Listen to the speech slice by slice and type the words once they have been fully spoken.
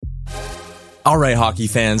All right, hockey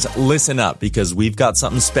fans, listen up because we've got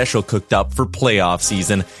something special cooked up for playoff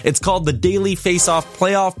season. It's called the Daily Face-Off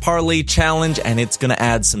Playoff Parlay Challenge, and it's going to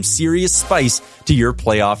add some serious spice to your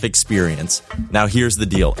playoff experience. Now, here's the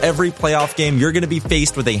deal. Every playoff game, you're going to be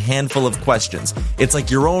faced with a handful of questions. It's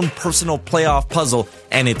like your own personal playoff puzzle,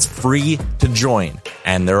 and it's free to join.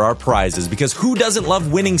 And there are prizes, because who doesn't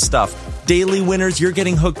love winning stuff? Daily winners, you're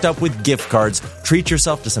getting hooked up with gift cards. Treat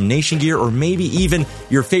yourself to some Nation gear or maybe even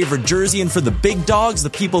your favorite jersey. And for the big dogs, the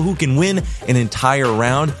people who can win an entire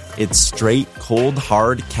round, it's straight, cold,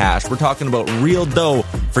 hard cash. We're talking about real dough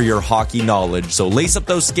for your hockey knowledge. So lace up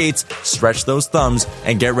those skates, stretch those thumbs,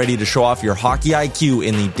 and get ready to show off your hockey IQ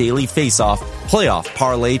in the Daily Face-Off Playoff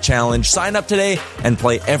Parlay Challenge. Sign up today and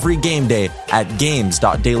play every game day at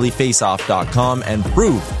games.dailyfaceoff.com and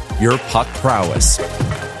prove your puck prowess.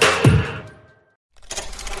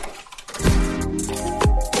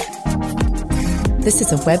 This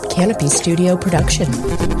is a Web Canopy Studio production.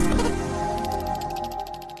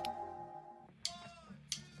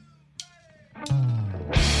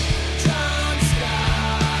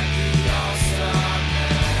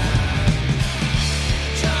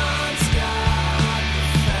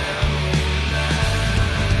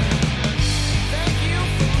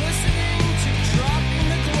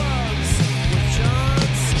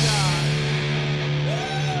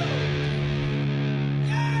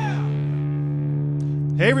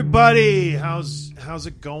 Hey everybody, how's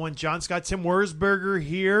it going? John Scott, Tim Wurzberger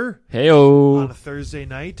here. Heyo. On a Thursday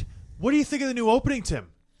night. What do you think of the new opening,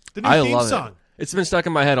 Tim? The new I theme love song. It's been stuck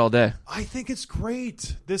in my head all day. I think it's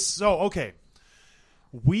great. Okay.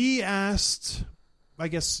 We asked, I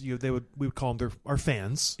guess we would call them our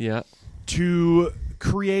fans. Yeah. To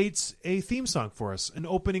create a theme song for us, an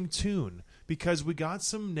opening tune. Because we got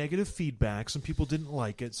some negative feedback. Some people didn't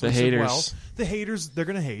like it. So the we haters. said, well, the haters, they're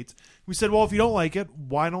going to hate. We said, well, if you don't like it,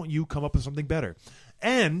 why don't you come up with something better?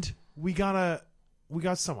 And we got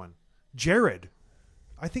someone. Jared.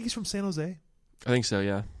 I think he's from San Jose. I think so,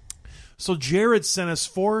 yeah. So Jared sent us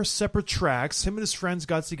 4 separate tracks. Him and his friends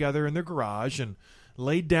got together in their garage and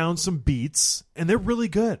laid down some beats. And they're really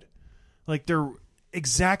good. Like, they're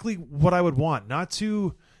exactly what I would want. Not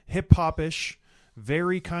too hip-hop-ish.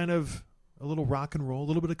 Very kind of... a little rock and roll, a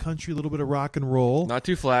little bit of country, a little bit of rock and roll. Not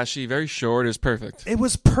too flashy, very short. It was perfect. It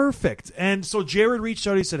was perfect. And so Jared reached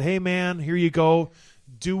out. He said, hey, man, here you go.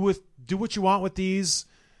 Do what you want with these.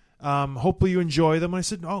 Hopefully you enjoy them. And I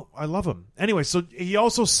said, oh, I love them. Anyway, so he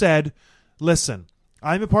also said, listen,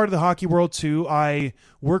 I'm a part of the hockey world too. I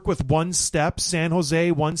work with One Step, San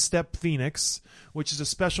Jose One Step Phoenix, which is a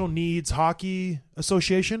special needs hockey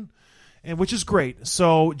association, and which is great.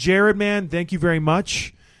 So Jared, man, thank you very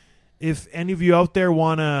much. If any of you out there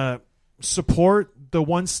want to support the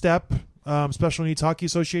One Step Special Needs Hockey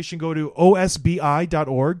Association, go to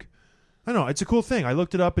osbi.org. I know, it's a cool thing. I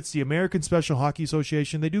looked it up. It's the American Special Hockey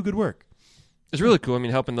Association. They do good work. It's really cool. I mean,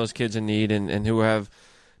 helping those kids in need and who have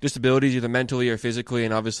disabilities either mentally or physically,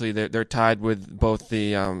 and obviously they're tied with both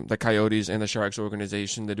the Coyotes and the Sharks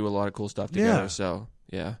organization. They do a lot of cool stuff together. Yeah. So,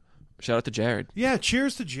 yeah. Shout out to Jared. Yeah,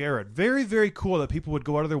 cheers to Jared. Very, very cool that people would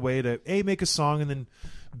go out of their way to, A, make a song, and then,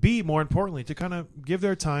 B, more importantly, to kind of give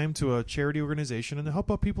their time to a charity organization and to help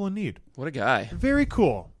out people in need. What a guy. Very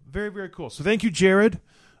cool. Very, very cool. So thank you, Jared.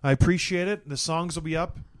 I appreciate it. The songs will be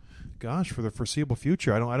up, gosh, for the foreseeable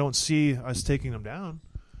future. I don't see us taking them down.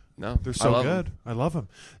 No. They're so good. I love them.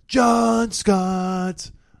 John Scott.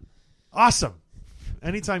 Awesome.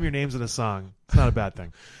 Anytime your name's in a song, it's not a bad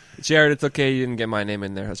thing. Jared, it's okay. You didn't get my name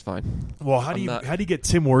in there. That's fine. Well, how do you get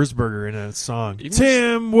Tim Wurzberger in a song?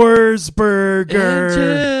 Tim Wurzberger.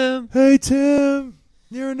 Tim. Hey, Tim.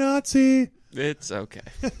 You're a Nazi. It's okay.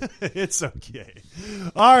 It's okay.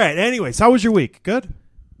 All right. Anyways, how was your week? Good?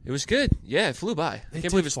 It was good. Yeah, it flew by. I can't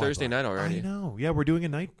believe it's Thursday night already. I know. Yeah, we're doing a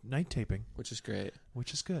night taping. Which is great.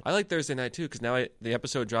 Which is good. I like Thursday night, too, because now the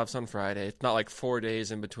episode drops on Friday. It's not like 4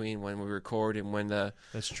 days in between when we record and when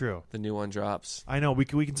That's true. The new one drops. I know. We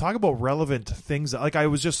can talk about relevant things. Like, I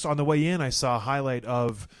was just on the way in, I saw a highlight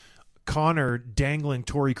of Connor dangling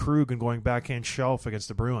Torrey Krug and going backhand shelf against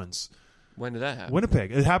the Bruins. When did that happen?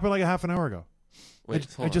 Winnipeg. It happened like a half an hour ago. Wait,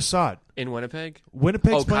 I just saw it. In Winnipeg?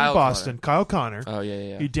 Winnipeg's playing Kyle Boston. Connor. Kyle Connor. Oh,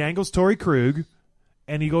 yeah. He dangles Torrey Krug,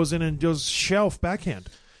 and he goes in and does shelf backhand.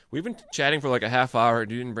 We've been chatting for like a half hour,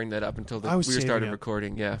 and you didn't bring that up until we started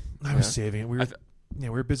recording. Yeah. I was saving it. We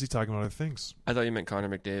were busy talking about other things. I thought you meant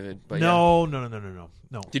Connor McDavid. But No.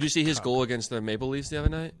 Did you see his goal against the Maple Leafs the other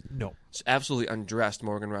night? No. Just absolutely undressed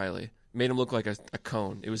Morgan Riley. Made him look like a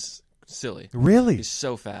cone. It was silly. Really? He's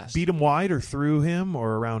so fast. Beat him wide or through him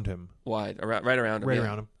or around him? Wide. Right around him. Right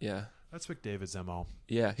around him. Yeah. That's McDavid's MO.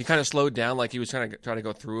 Yeah, he kind of slowed down, like he was trying to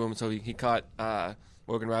go through him. So he caught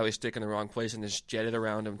Morgan Riley's stick in the wrong place and just jetted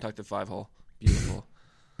around him, tucked the 5-hole. Beautiful.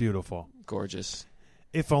 Beautiful. Gorgeous.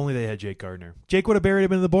 If only they had Jake Gardiner. Jake would have buried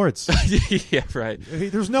him into the boards. Yeah, right.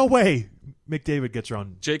 There's no way McDavid gets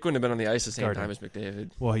around. Jake wouldn't have been on the ice the same Gardiner. time as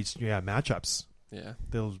McDavid. Well, matchups. Yeah.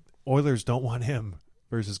 The Oilers don't want him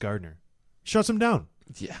versus Gardner. Shuts him down.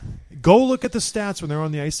 Yeah. Go look at the stats when they're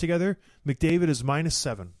on the ice together. McDavid is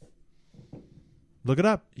 -7. Look it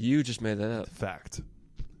up. You just made that up.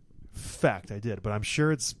 Fact, I did, but I'm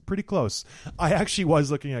sure it's pretty close. I actually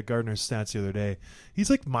was looking at Gardner's stats the other day. He's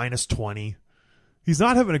like -20. He's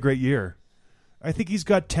not having a great year. I think he's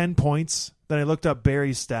got 10 points. Then I looked up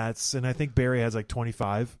Barry's stats, and I think Barry has like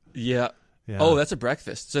 25. Yeah. Yeah. Oh, that's a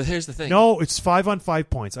breakfast. So here's the thing. No, it's 5-on-5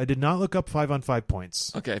 points. I did not look up 5-on-5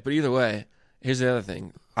 points. Okay, but either way, here's the other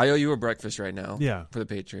thing. I owe you a breakfast right now. Yeah. For the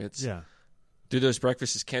Patriots. Yeah. Do those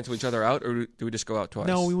breakfasts cancel each other out, or do we just go out twice?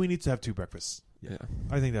 No, we need to have 2 breakfasts. Yeah.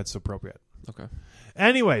 I think that's appropriate. Okay.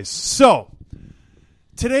 Anyways, so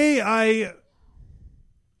today I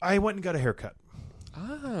went and got a haircut.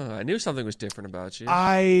 Ah, I knew something was different about you.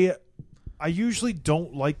 I usually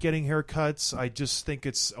don't like getting haircuts. I just think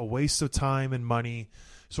it's a waste of time and money.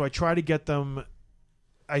 So I try to get them.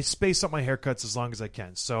 I space out my haircuts as long as I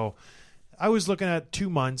can. So I was looking at 2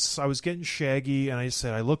 months. I was getting shaggy, and I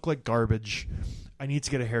said, I look like garbage. I need to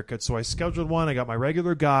get a haircut. So I scheduled one. I got my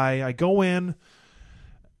regular guy. I go in,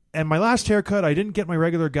 and my last haircut, I didn't get my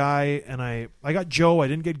regular guy, and I got Joe. I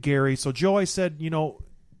didn't get Gary. So Joe, I said,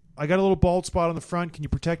 I got a little bald spot on the front. Can you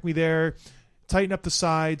protect me there? Tighten up the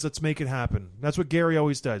sides. Let's make it happen. That's what Gary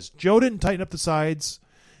always does. Joe didn't tighten up the sides.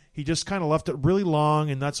 He just kind of left it really long,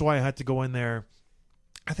 and that's why I had to go in there.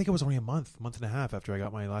 I think it was only a month and a half after I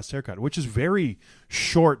got my last haircut, which is very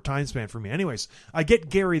short time span for me. Anyways, I get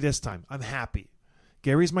Gary this time. I'm happy.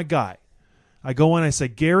 Gary's my guy. I go in, I say,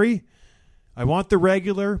 Gary, I want the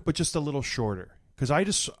regular, but just a little shorter. Because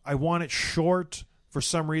I want it short for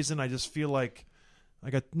some reason. I just feel like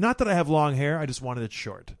not that I have long hair, I just wanted it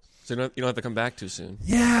short. So you don't have to come back too soon.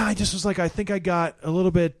 Yeah, I just was like, I think I got a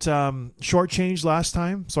little bit shortchanged last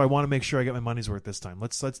time, so I want to make sure I get my money's worth this time.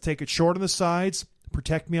 Let's take it short on the sides,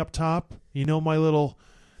 protect me up top. My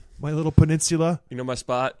little peninsula. You know my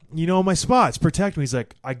spot? You know my spots. Protect me. He's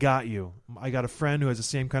like, I got you. I got a friend who has the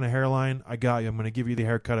same kind of hairline. I got you. I'm going to give you the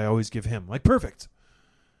haircut I always give him. Like, perfect.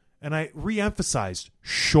 And I re-emphasized,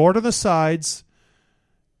 short on the sides,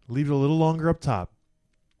 leave it a little longer up top.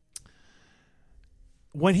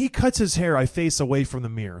 When he cuts his hair, I face away from the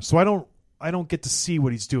mirror, so I don't get to see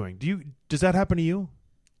what he's doing. Does that happen to you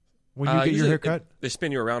when you get your haircut? They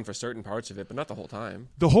spin you around for certain parts of it, but not the whole time.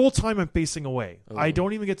 The whole time I'm facing away. Oh. I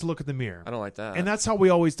don't even get to look at the mirror. I don't like that. And that's how we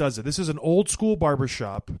always does it. This is an old school barber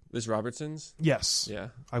shop. This Robertson's? Yes. Yeah.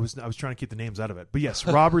 I was trying to keep the names out of it, but yes,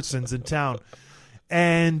 Robertson's in town,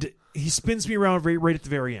 and he spins me around right at the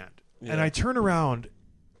very end, and I turn around,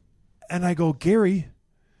 and I go, Gary,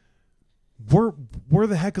 where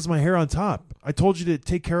the heck is my hair on top? I told you to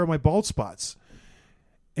take care of my bald spots.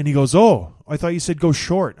 And he goes, oh, I thought you said go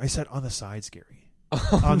short. I said, on the sides, Gary.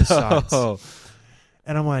 On the sides.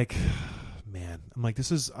 And I'm like, man.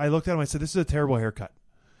 I looked at him, I said, this is a terrible haircut.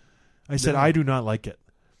 I said, I do not like it.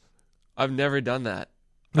 I've never done that.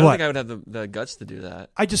 I don't think I would have the guts to do that.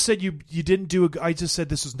 I just said you didn't do I just said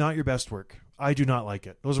this is not your best work. I do not like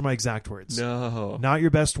it. Those are my exact words. No. Not your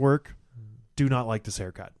best work. Do not like this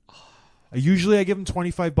haircut. Usually I give him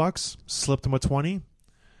 $25, slipped him a 20.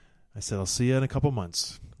 I said, I'll see you in a couple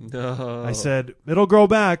months. No. I said, it'll grow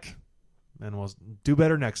back, and we'll do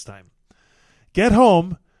better next time. Get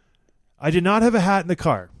home. I did not have a hat in the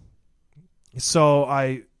car. So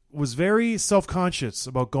I was very self-conscious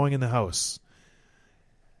about going in the house.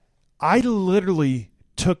 I literally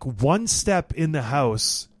took one step in the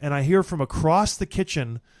house, and I hear from across the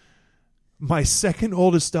kitchen my second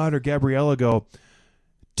oldest daughter, Gabriella, go,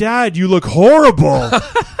 Dad, you look horrible.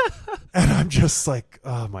 And I'm just like,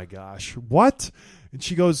 oh my gosh, what? And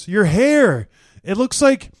she goes, your hair. It looks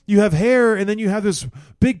like you have hair and then you have this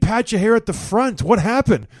big patch of hair at the front. What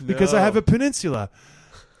happened? Because I have a peninsula.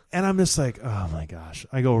 And I'm just like, oh my gosh.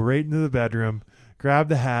 I go right into the bedroom, grab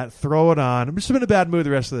the hat, throw it on. I'm just in a bad mood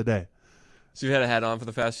the rest of the day. So you've had a hat on for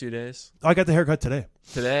the past few days? I got the haircut today.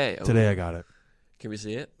 Today? Oh. Today I got it. Can we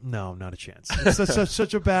see it? No, not a chance. It's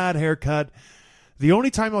such a bad haircut. The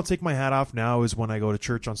only time I'll take my hat off now is when I go to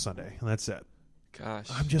church on Sunday, and that's it. Gosh.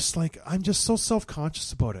 I'm just so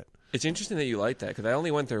self-conscious about it. It's interesting that you like that, because I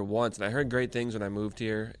only went there once, and I heard great things when I moved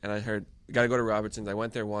here, and I heard, got to go to Robertson's. I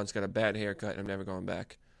went there once, got a bad haircut, and I'm never going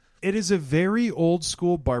back. It is a very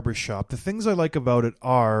old-school barbershop. The things I like about it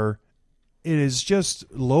are It is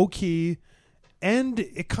just low key, and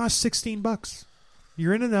it costs $16.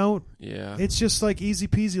 You're in and out. Yeah. It's just like easy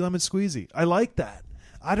peasy lemon squeezy. I like that.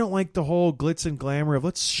 I don't like the whole glitz and glamour of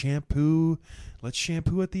let's shampoo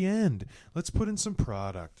at the end. Let's put in some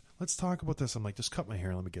product. Let's talk about this. I'm like, just cut my hair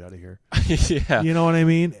and let me get out of here. Yeah. You know what I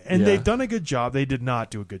mean? And Yeah. they've done a good job. They did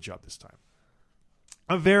not do a good job this time.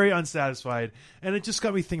 I'm very unsatisfied. And it just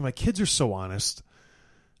got me thinking, my kids are so honest.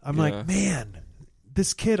 I'm Yeah. like, man,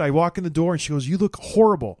 this kid, I walk in the door and she goes, you look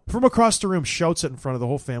horrible. From across the room, shouts it in front of the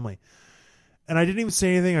whole family. And I didn't even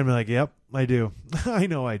say anything. I'm like, yep, I do. I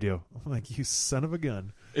know I do. I'm like, you son of a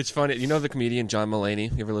gun. It's funny. You know the comedian John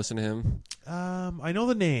Mulaney? You ever listen to him? I know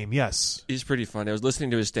the name, yes. He's pretty funny. I was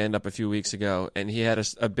listening to his stand-up a few weeks ago, and he had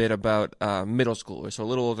a bit about middle schoolers, so a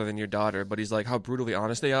little older than your daughter, but he's like how brutally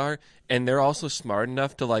honest they are, and they're also smart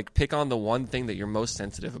enough to like pick on the one thing that you're most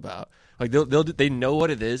sensitive about. Like they know what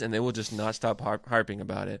it is, and they will just not stop harping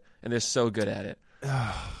about it, and they're so good at it.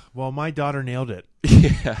 Well, my daughter nailed it.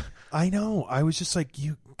 Yeah. I know. I was just like,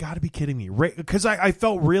 you got to be kidding me. Because I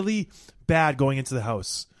felt really bad going into the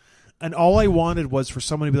house. And all I wanted was for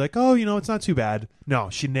someone to be like, oh, it's not too bad. No,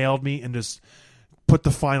 she nailed me and just put the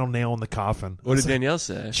final nail in the coffin. What did Danielle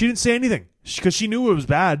say? She didn't say anything because she knew it was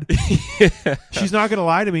bad. She's not going to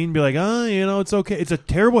lie to me and be like, it's okay. It's a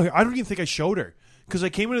terrible hair. I don't even think I showed her because I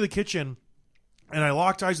came into the kitchen and I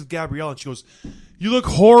locked eyes with Gabrielle and she goes, you look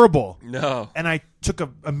horrible. No. And I took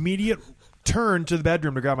an immediate turn to the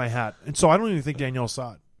bedroom to grab my hat. And so I don't even think Danielle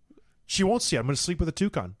saw it. She won't see it. I'm going to sleep with a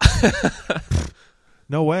toucan.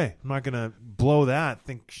 No way. I'm not going to blow that.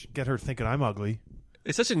 Get her thinking I'm ugly.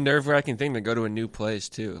 It's such a nerve-wracking thing to go to a new place,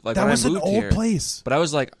 too. Like That when was I an moved old here, place. But I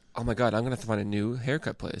was like, oh my God, I'm going to have to find a new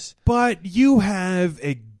haircut place. But you have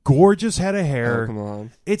a gorgeous head of hair. Oh, come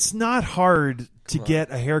on. It's not hard to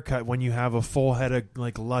get a haircut when you have a full head of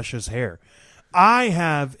like luscious hair. I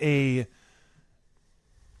have a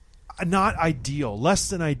not ideal, less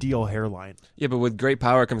than ideal hairline. Yeah, but with great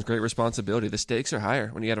power comes great responsibility. The stakes are higher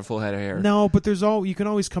when you get a full head of hair. No, but you can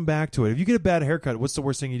always come back to it. If you get a bad haircut, what's the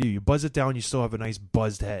worst thing you do? You buzz it down, you still have a nice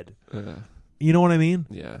buzzed head. You know what I mean?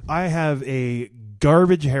 Yeah. I have a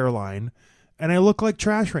garbage hairline, and I look like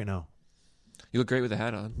trash right now. You look great with a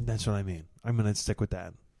hat on. That's what I mean. I'm going to stick with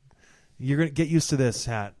that. You're going to get used to this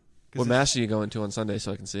hat. What mass are you going to on Sunday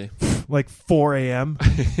so I can see? Like 4 a.m.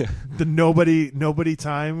 The nobody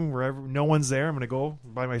time where no one's there. I'm going to go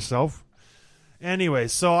by myself. Anyway,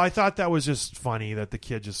 so I thought that was just funny that the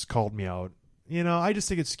kid just called me out. I just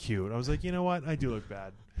think it's cute. I was like, you know what? I do look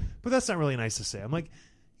bad. But that's not really nice to say. I'm like,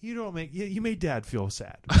 you made Dad feel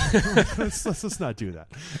sad. let's not do that.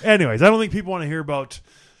 Anyways, I don't think people want to hear about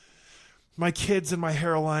my kids and my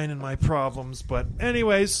hairline and my problems. But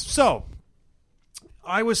anyways, so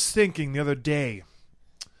I was thinking the other day,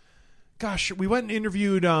 gosh, we went and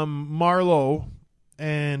interviewed Marlo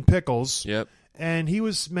and Pickles. Yep. And he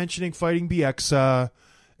was mentioning Fighting BX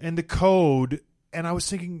and the code. And I was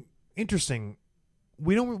thinking, interesting.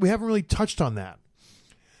 We haven't really touched on that.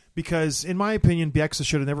 Because, in my opinion, Bieksa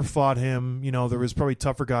should have never fought him. There was probably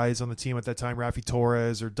tougher guys on the team at that time, Rafi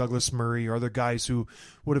Torres or Douglas Murray or other guys who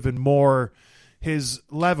would have been more his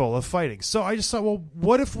level of fighting. So I just thought, well,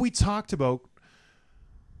 what if we talked about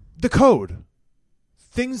the code?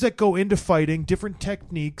 Things that go into fighting, different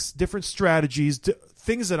techniques, different strategies,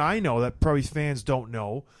 things that I know that probably fans don't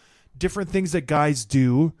know, different things that guys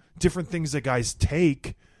do, different things that guys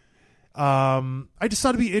take. I just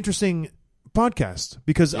thought it'd be interesting podcast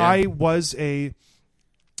because I was a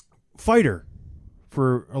fighter,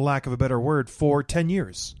 for a lack of a better word, for 10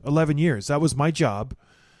 years, 11 years. That was my job.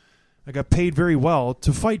 I got paid very well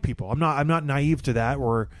to fight people. I'm not naive to that,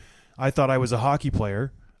 or I thought I was a hockey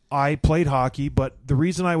player. I played hockey, but the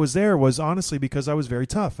reason I was there was honestly because I was very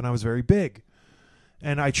tough and I was very big.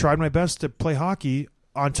 And I tried my best to play hockey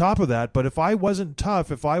on top of that, but if I wasn't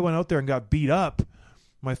tough, if I went out there and got beat up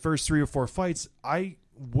my first 3 or 4 fights, I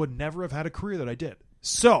would never have had a career that I did.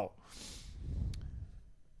 So,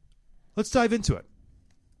 let's dive into it.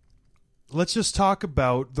 Let's just talk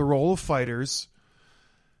about the role of fighters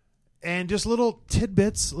and just little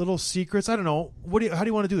tidbits, little secrets. I don't know. How do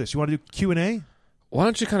you want to do this? You want to do Q&A? Why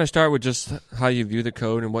don't you kind of start with just how you view the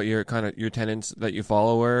code and what your tenets that you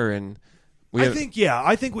follow are, and I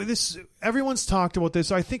think with this, everyone's talked about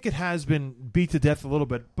this. I think it has been beat to death a little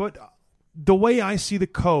bit, but the way I see the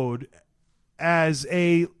code as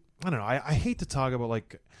I don't know, I hate to talk about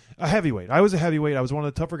like a heavyweight. I was a heavyweight. I was one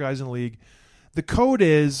of the tougher guys in the league. The code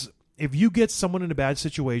is if you get someone in a bad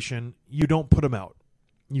situation, you don't put them out.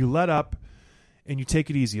 You let up and you take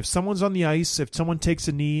it easy. If someone's on the ice, if someone takes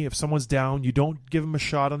a knee, if someone's down, you don't give them a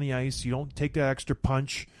shot on the ice. You don't take that extra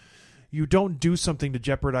punch. you don't do something to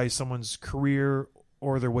jeopardize someone's career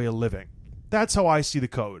or their way of living. That's how I see the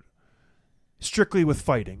code. Strictly with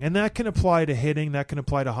fighting. And that can apply to hitting. That can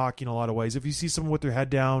apply to hockey in a lot of ways. If you see someone with their head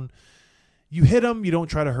down, you hit them, you don't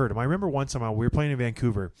try to hurt them. I remember one time we were playing in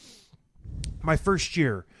Vancouver. My first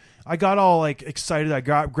year, I got all like excited. I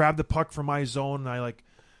grabbed the puck from my zone and I like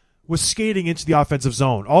was skating into the offensive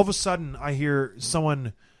zone. All of a sudden, I hear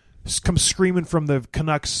someone come screaming from the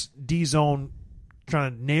Canucks D zone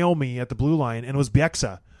trying to nail me at the blue line, and it was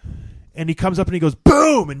Bieksa. And he comes up and he goes,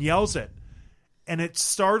 boom, and yells it. And it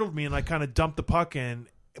startled me, and I kind of dumped the puck in,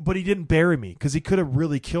 but he didn't bury me because he could have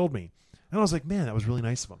really killed me. And I was like, man, that was really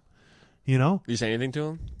nice of him. You know? You say anything to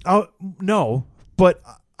him? Oh, no, but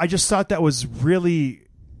I just thought that was really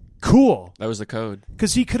cool. That was the code.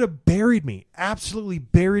 Because he could have buried me, absolutely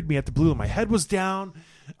buried me at the blue line. My head was down.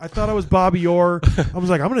 I thought I was Bobby Orr. I was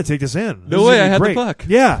like, I'm going to take this in. No way, I had the puck.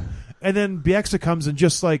 Yeah. And then Bieksa comes and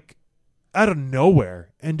just like out of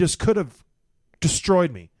nowhere and just could have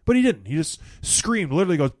destroyed me. But he didn't. He just screamed,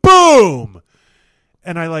 literally goes, boom!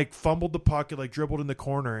 And I like fumbled the puck and like dribbled in the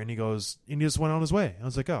corner, and he goes, and he just went on his way. I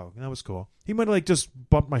was like, oh, that was cool. He might have like just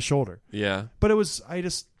bumped my shoulder. Yeah. But I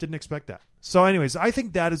just didn't expect that. So anyways, I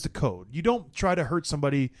think that is the code. You don't try to hurt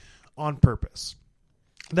somebody on purpose.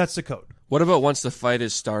 That's the code. What about once the fight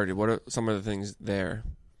is started? What are some of the things there?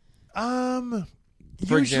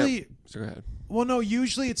 Usually, so go ahead. Well, no,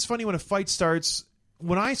 usually it's funny when a fight starts.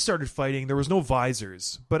 When I started fighting, there was no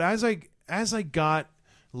visors. But as I got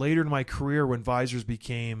later in my career, when visors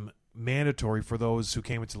became mandatory for those who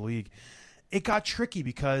came into the league, it got tricky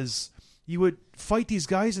because you would fight these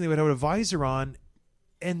guys and they would have a visor on,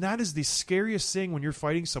 and that is the scariest thing when you're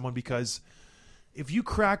fighting someone, because if you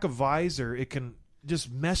crack a visor, it can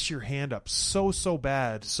just mess your hand up so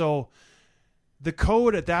bad. So the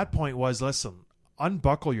code at that point was, listen,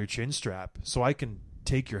 unbuckle your chin strap so I can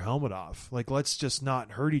take your helmet off. Like, let's just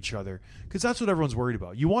not hurt each other, because that's what everyone's worried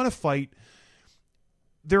about. You want to fight.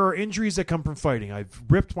 There are injuries that come from fighting. I've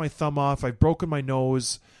ripped my thumb off. I've broken my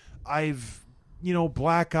nose. I've,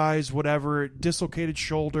 black eyes, whatever, dislocated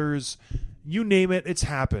shoulders, you name it, it's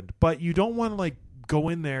happened. But you don't want to like go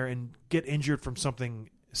in there and get injured from something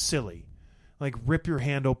silly, like rip your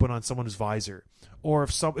hand open on someone's visor, or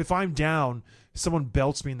if I'm down, someone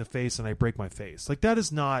belts me in the face and I break my face. Like, that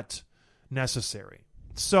is not necessary.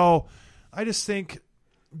 So I just think,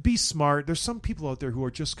 be smart. There's some people out there who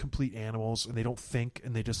are just complete animals and they don't think,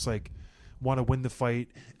 and they just like want to win the fight.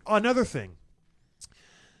 Another thing,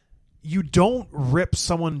 you don't rip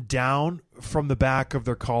someone down from the back of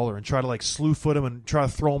their collar and try to like slew foot him and try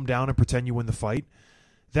to throw him down and pretend you win the fight.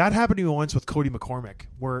 That happened to me once with Cody McCormick,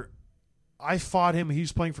 where I fought him. He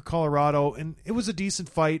was playing for Colorado, and it was a decent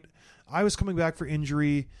fight. I was coming back for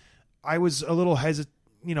injury. I was a little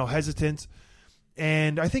hesitant,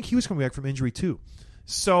 and I think he was coming back from injury too.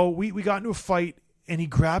 So we got into a fight, and he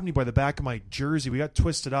grabbed me by the back of my jersey. We got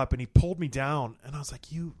twisted up, and he pulled me down, and I was like,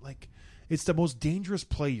 it's the most dangerous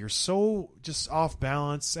play. You're so just off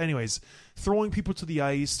balance. Anyways, throwing people to the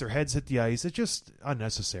ice, their heads hit the ice. It's just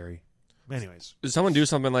unnecessary. Anyways. Does someone do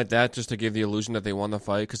something like that just to give the illusion that they won the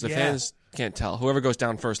fight? Because the fans can't tell. Whoever goes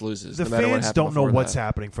down first loses. The no matter fans what don't know what's that.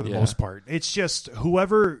 happening for the most part. It's just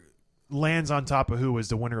whoever lands on top of who is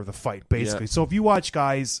the winner of the fight, basically. So if you watch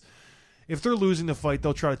guys, if they're losing the fight,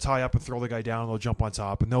 they'll try to tie up and throw the guy down, and they'll jump on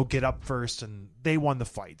top, and they'll get up first, and they won the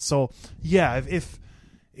fight. So, yeah,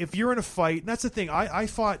 if you're in a fight, and that's the thing, I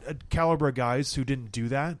fought a caliber of guys who didn't do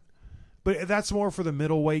that, but that's more for the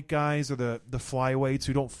middleweight guys or the flyweights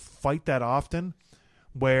who don't fight that often,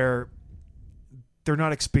 where they're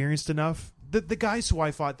not experienced enough. The guys who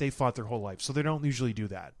I fought, they fought their whole life, so they don't usually do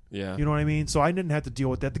that. Yeah. You know what I mean? So I didn't have to deal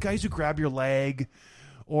with that. The guys who grab your leg,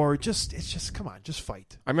 or it's just come on, just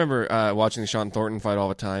fight. I remember watching Sean Thornton fight all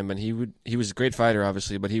the time, and he was a great fighter,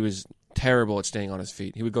 obviously, but he was terrible at staying on his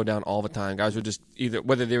feet. He would go down all the time. Guys would just either,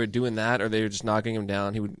 whether they were doing that or they were just knocking him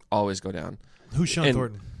down, he would always go down. Who's Sean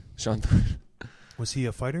Thornton? Sean Thornton. Was he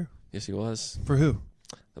a fighter? Yes, he was. For who?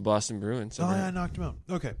 The Boston Bruins. Oh, yeah, I knocked him out.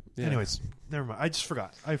 Okay. Yeah. Anyways, never mind. I just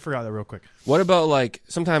forgot. I forgot that real quick. What about, like,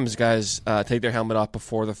 sometimes guys take their helmet off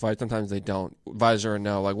before the fight. Sometimes they don't. Visor or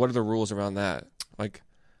no. Like, what are the rules around that? Like,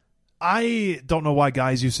 I don't know why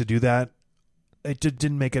guys used to do that. It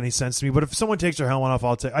didn't make any sense to me. But if someone takes their helmet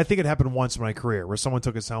off, I think it happened once in my career where someone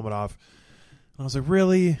took his helmet off. And I was like,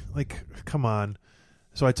 really? Like, come on.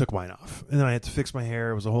 So I took mine off. And then I had to fix my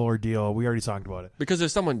hair. It was a whole ordeal. We already talked about it. Because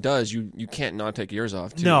if someone does, you can't not take yours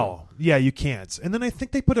off, too. No. Yeah, you can't. And then I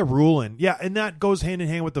think they put a rule in. Yeah, and that goes hand in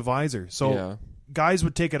hand with the visor. So guys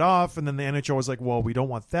would take it off, and then the NHL was like, well, we don't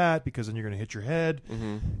want that because then you're going to hit your head,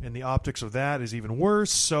 and the optics of that is even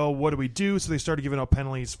worse. So what do we do? So they started giving out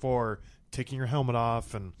penalties for taking your helmet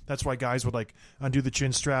off, and that's why guys would like undo the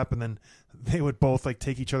chin strap, and then they would both like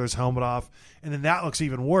take each other's helmet off, and then that looks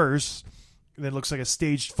even worse. And it looks like a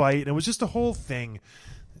staged fight, and it was just a whole thing.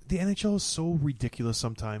 The NHL is so ridiculous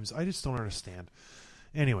sometimes. I just don't understand.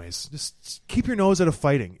 Anyways, just keep your nose out of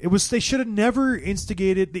fighting. They should have never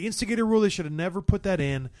instigated the instigator rule. They should have never put that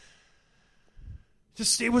in.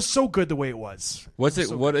 It was so good the way it was.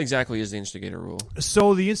 What exactly is the instigator rule?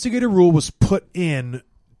 So the instigator rule was put in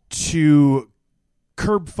to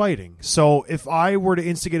curb fighting. So if I were to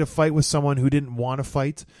instigate a fight with someone who didn't want to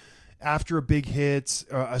fight after a big hit,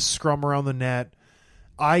 a scrum around the net,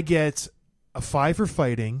 I get a 5 for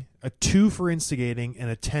fighting, a 2 for instigating, and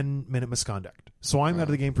a 10-minute misconduct. So I'm out of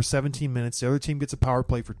the game for 17 minutes. The other team gets a power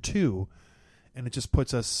play for 2, and it just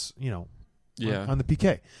puts us, on the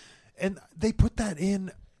PK. And they put that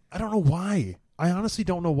in. I don't know why. I honestly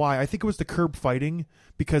don't know why. I think it was the curb fighting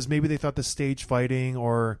because maybe they thought the stage fighting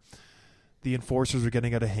or the enforcers were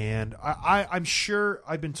getting out of hand. I'm sure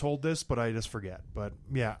I've been told this, but I just forget. But,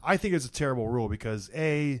 yeah, I think it's a terrible rule because,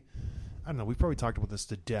 I don't know, we've probably talked about this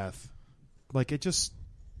to death. Like, it just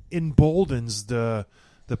emboldens the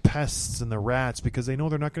pests and the rats because they know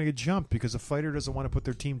they're not going to get jumped because a fighter doesn't want to put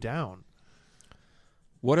their team down.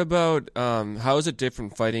 What about how is it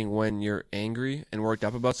different fighting when you're angry and worked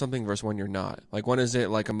up about something versus when you're not? Like, when is it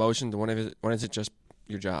like emotions? When is it just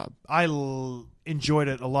your job? I enjoyed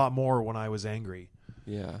it a lot more when I was angry.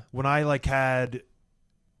 Yeah. When I had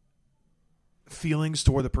feelings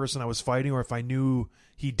toward the person I was fighting, or if I knew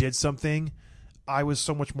he did something, I was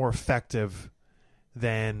so much more effective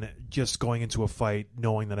than just going into a fight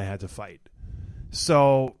knowing that I had to fight.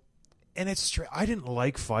 So, and I didn't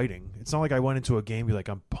like fighting. It's not like I went into a game and be like,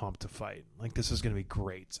 I'm pumped to fight. Like, this is going to be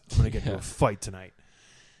great. I'm going to get into a fight tonight.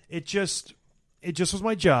 It just was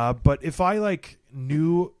my job. But if I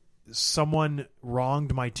knew someone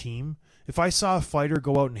wronged my team, if I saw a fighter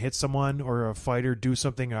go out and hit someone or a fighter do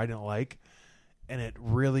something I didn't like and it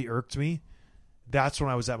really irked me, that's when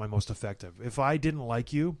I was at my most effective. If I didn't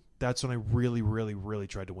like you, that's when I really, really, really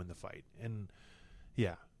tried to win the fight. And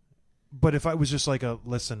yeah. But if I was just like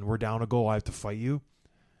listen, we're down a goal, I have to fight you,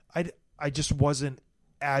 I just wasn't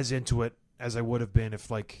as into it as I would have been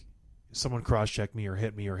if someone cross-checked me or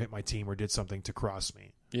hit my team or did something to cross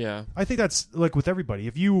me. Yeah. I think that's with everybody.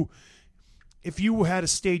 If you had a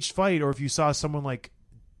staged fight or if you saw someone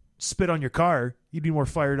spit on your car, you'd be more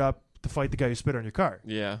fired up to fight the guy who spit on your car.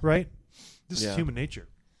 Yeah. Right? This is human nature.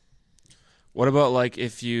 What about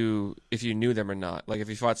if you knew them or not? Like if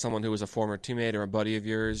you fought someone who was a former teammate or a buddy of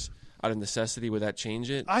yours out of necessity, would that change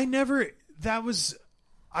it? I never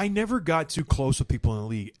got too close with people in the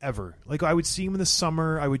league ever. I would see them in the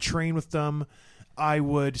summer, I would train with them, I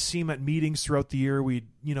would see them at meetings throughout the year.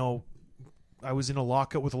 I was in a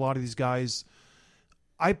lockout with a lot of these guys.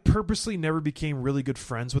 I purposely never became really good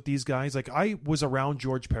friends with these guys. I was around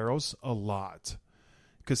George Peros a lot.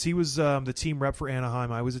 Because he was the team rep for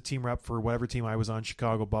Anaheim. I was a team rep for whatever team I was on,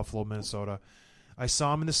 Chicago, Buffalo, Minnesota. I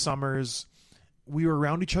saw him in the summers. We were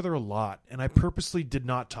around each other a lot, and I purposely did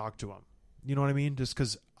not talk to him. You know what I mean? Just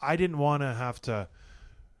because I didn't want to have to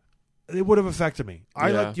 – it would have affected me.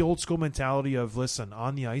 I like the old school mentality of, listen,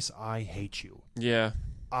 on the ice, I hate you. Yeah.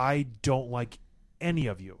 I don't like any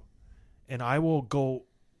of you, and I will go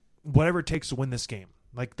whatever it takes to win this game.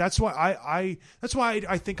 That's why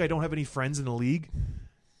I think I don't have any friends in the league.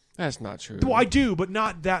 That's not true. Well, I do, but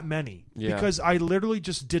not that many. Yeah. Because I literally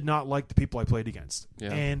just did not like the people I played against.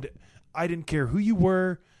 Yeah. And I didn't care who you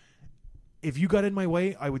were. If you got in my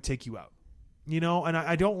way, I would take you out. And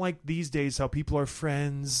I don't like these days how people are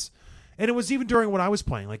friends. And it was even during when I was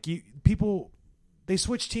playing. People, they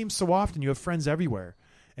switch teams so often. You have friends everywhere.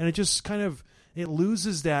 And it just it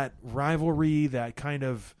loses that rivalry, that kind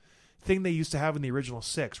of thing they used to have in the original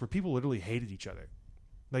 6 where people literally hated each other.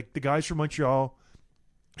 The guys from Montreal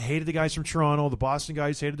hated the guys from Toronto. The Boston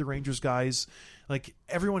guys hated the Rangers guys.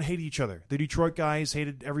 Everyone hated each other. The Detroit guys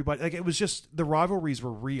hated everybody. It was just the rivalries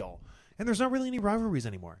were real. And there's not really any rivalries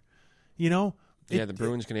anymore. The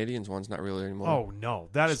Bruins-Canadiens one's not really anymore. Oh, no.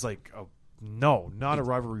 That is not a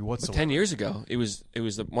rivalry whatsoever. But 10 years ago, it was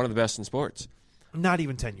one of the best in sports. Not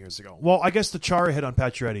even 10 years ago. Well, I guess the Chara hit on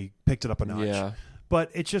Pacioretty picked it up a notch. Yeah.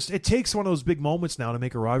 But it takes one of those big moments now to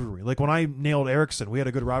make a rivalry. When I nailed Eriksson, we had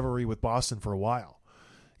a good rivalry with Boston for a while.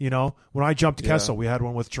 When I jumped Kessel, we had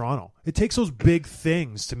one with Toronto. It takes those big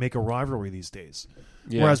things to make a rivalry these days.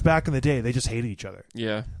 Yeah. Whereas back in the day, they just hated each other.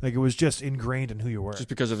 Yeah. It was just ingrained in who you were. Just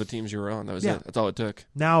because of the teams you were on. That was it. That's all it took.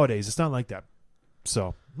 Nowadays, it's not like that.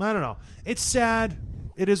 So, I don't know. It's sad.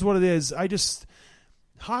 It is what it is.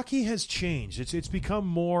 Hockey has changed. It's become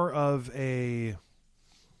more of a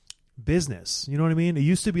business. You know what I mean? It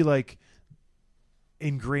used to be like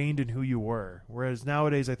ingrained in who you were. Whereas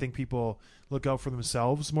nowadays, I think people look out for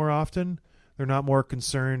themselves more often. They're not more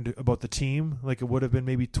concerned about the team like it would have been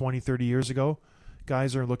maybe 20, 30 years ago.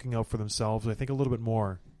 Guys are looking out for themselves, I think, a little bit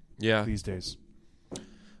more these days.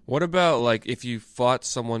 What about, like, if you fought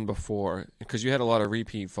someone before, because you had a lot of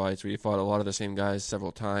repeat fights where you fought a lot of the same guys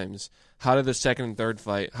several times. How did the second and third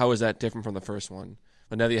fight, how was that different from the first one?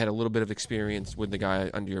 But now that you had a little bit of experience with the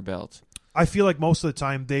guy under your belt. I feel like most of the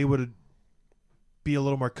time they would be a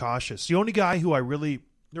little more cautious. The only guy who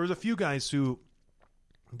there was a few guys who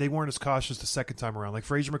they weren't as cautious the second time around, like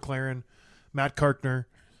Fraser McLaren, Matt Karkner.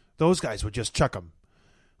 Those guys would just chuck him,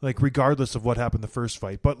 like regardless of what happened the first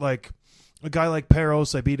fight. But like a guy like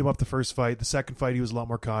Peros, I beat him up the first fight. The second fight, he was a lot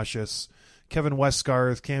more cautious. Kevin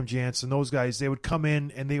Westgarth, Cam Jansen, those guys, they would come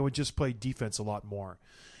in and they would just play defense a lot more.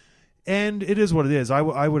 And it is what it is. I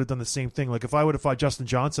would have done the same thing. Like if I would have fought Justin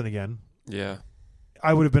Johnson again,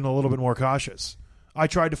 I would have been a little bit more cautious. I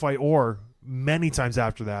tried to fight Orr many times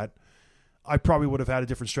after that. I probably would have had a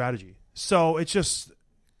different strategy. So it's just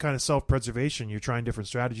kind of self-preservation. You're trying different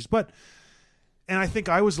strategies. And I think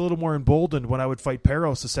I was a little more emboldened when I would fight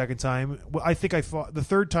Peros the second time. I think the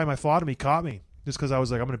third time I fought him, he caught me. Just because I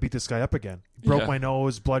was like, I'm going to beat this guy up again. He broke my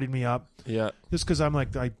nose, bloodied me up. Yeah. Just because I'm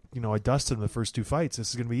like, I dusted him the first two fights. This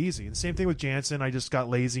is going to be easy. And the same thing with Jansen. I just got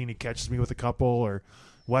lazy and he catches me with a couple. Or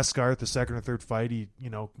Westgarth, the second or third fight, he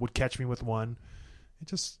would catch me with one. It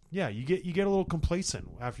just, you get a little complacent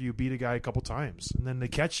after you beat a guy a couple times. And then they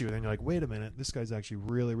catch you and then you're like, wait a minute, this guy's actually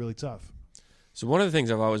really, really tough. So one of the things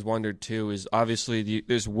I've always wondered too is obviously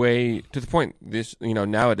there's way to the point this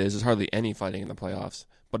nowadays there's hardly any fighting in the playoffs,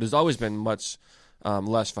 but there's always been much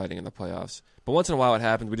less fighting in the playoffs. But once in a while it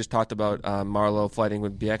happens. We just talked about Marlowe fighting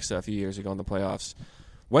with Bieksa a few years ago in the playoffs.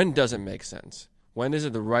 When does it make sense? When is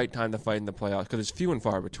it the right time to fight in the playoffs? Because it's few and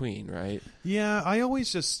far between, right? Yeah, I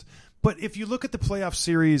always just. But if you look at the playoff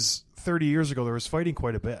series 30 years ago, there was fighting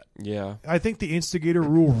quite a bit. Yeah, I think the instigator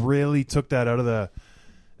rule really took that out of the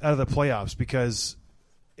playoffs, because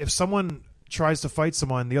if someone tries to fight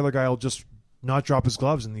someone, the other guy will just not drop his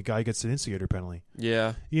gloves and the guy gets an instigator penalty.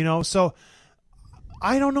 Yeah. So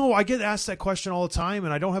I don't know. I get asked that question all the time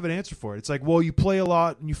and I don't have an answer for it. It's like, well, you play a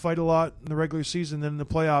lot and you fight a lot in the regular season, then in the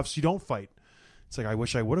playoffs you don't fight. It's like, I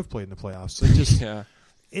wish I would have played in the playoffs. It just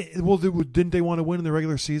didn't they want to win in the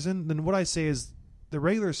regular season? Then what I say is the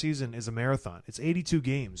regular season is a marathon. It's 82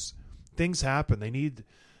 games. Things happen. They need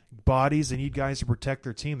bodies. They need guys to protect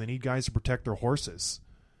their team. They need guys to protect their horses,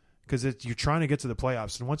 because you're trying to get to the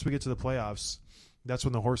playoffs. And once we get to the playoffs, that's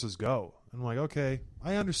when the horses go. I'm like, okay,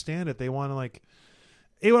 I understand it. They want to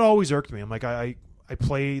it would always irk me. I'm like, I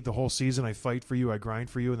play the whole season. I fight for you. I grind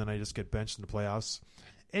for you. And then I just get benched in the playoffs.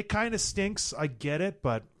 It kind of stinks. I get it,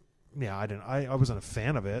 but yeah, I wasn't a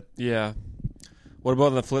fan of it. Yeah. What about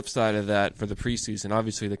on the flip side of that for the preseason?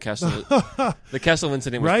 Obviously, the Kessel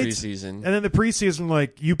incident was right? preseason. And then the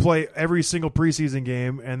preseason, you play every single preseason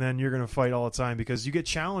game, and then you're going to fight all the time because you get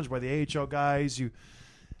challenged by the AHL guys.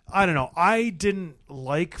 I don't know. I didn't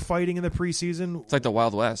like fighting in the preseason. It's like the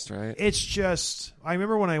Wild West, right? It's just, I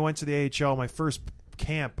remember when I went to the AHL, my first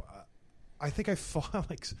camp, I think I fought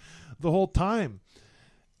the whole time.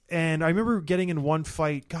 And I remember getting in one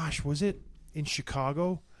fight. Gosh, was it in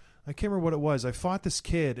Chicago? I can't remember what it was. I fought this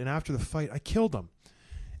kid, and after the fight, I killed him.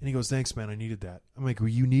 And he goes, "Thanks, man. I needed that." I'm like, "Well,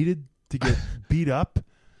 you needed to get beat up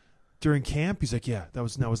during camp?" He's like, "Yeah, that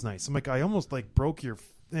was nice." I'm like, "I almost broke your."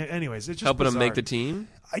 Anyways, it's just helping bizarre. him make the team.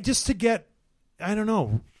 Just to get, I don't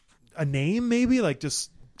know, a name maybe,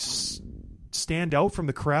 just stand out from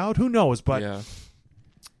the crowd. Who knows? But yeah.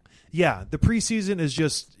 Yeah, the preseason is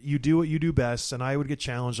just you do what you do best, and I would get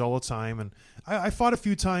challenged all the time. And I fought a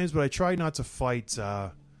few times, but I tried not to fight.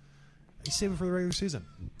 I save it for the regular season.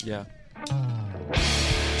 Yeah.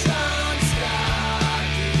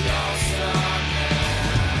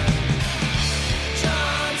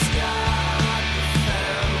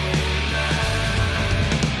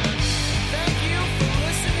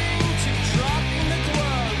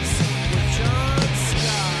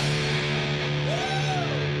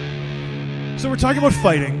 So we're talking about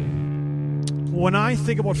fighting. When I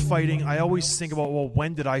think about fighting, I always think about, well,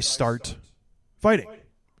 when did I start fighting?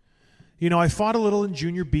 I fought a little in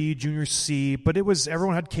junior B, junior C, but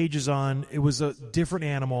everyone had cages on. It was a different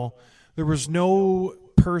animal. There was no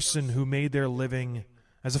person who made their living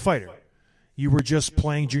as a fighter. You were just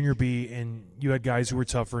playing junior B, and you had guys who were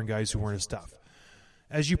tougher and guys who weren't as tough.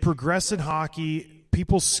 As you progress in hockey,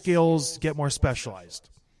 people's skills get more specialized.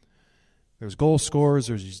 There's goal scorers,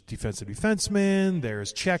 there's defensive defensemen,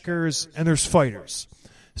 there's checkers, and there's fighters.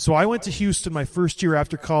 So I went to Houston my first year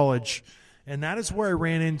after college, and that is where I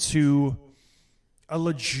ran into a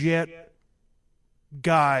legit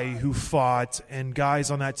guy who fought and guys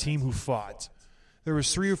on that team who fought. There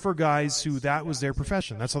was 3 or 4 guys who that was their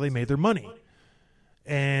profession. That's how they made their money.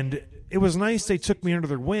 And it was nice they took me under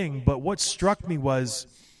their wing, but what struck me was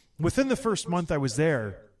within the first month I was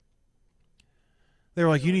there, they were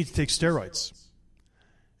like, you need to take steroids.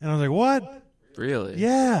 And I was like, what? Really?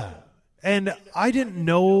 Yeah. And I didn't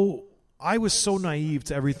know. I was so naive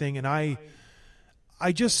to everything, and I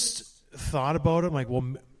just thought about it. I'm like,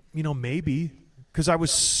 well, maybe. Because I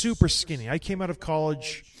was super skinny. I came out of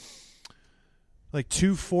college like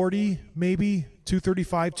 240, maybe,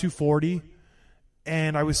 235, 240.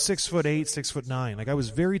 And I was 6'8", 6'9". Like, I was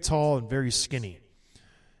very tall and very skinny.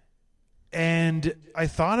 And I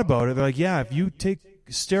thought about it. They're like, yeah, if you take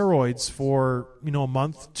steroids for, a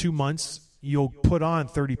month, 2 months, you'll put on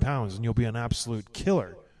 30 pounds and you'll be an absolute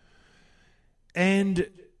killer. And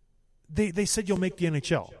they said you'll make the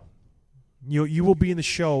NHL. You will be in the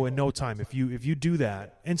show in no time if you do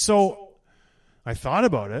that. And so I thought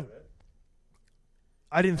about it.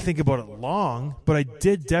 I didn't think about it long, but I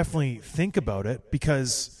did definitely think about it,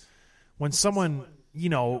 because when someone,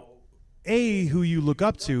 who you look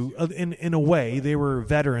up to, in a way, they were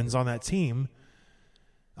veterans on that team.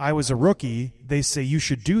 I was a rookie. They say, you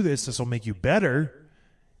should do this. This will make you better.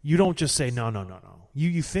 You don't just say, no.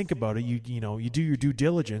 You think about it. You do your due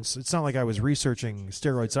diligence. It's not like I was researching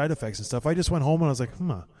steroid side effects and stuff. I just went home and I was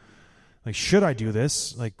like, should I do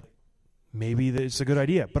this? Like, maybe it's a good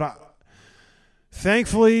idea. But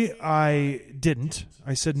thankfully, I didn't.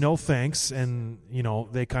 I said no thanks, and,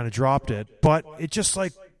 they kind of dropped it. But it just,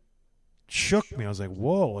 shook me. I was like,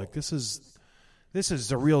 whoa, this is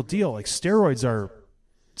the real deal. Like, steroids are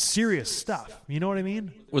serious stuff. You know what I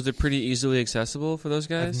mean? Was it pretty easily accessible for those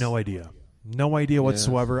guys? I have no idea. No idea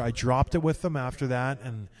whatsoever. I dropped it with them after that,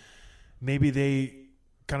 and maybe they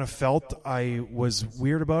kind of felt I was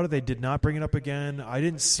weird about it. They did not bring it up again. I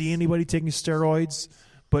didn't see anybody taking steroids,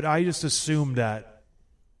 but I just assumed that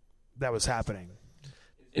was happening.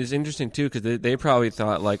 It's interesting too, because they probably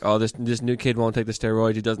thought this new kid won't take the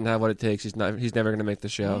steroids. He doesn't have what it takes. He's never going to make the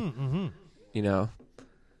show. Mm-hmm.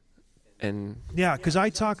 And yeah, because I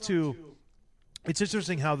talk to. It's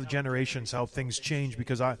interesting how the generations, how things change,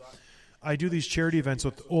 because I do these charity events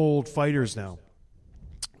with old fighters now.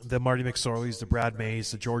 The Marty McSorleys, the Brad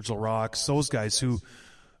Mays, the George LaRocques, those guys who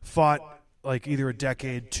fought either a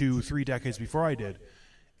decade, 2, 3 decades before I did.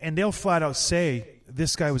 And they'll flat out say,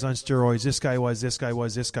 this guy was on steroids, this guy was, this guy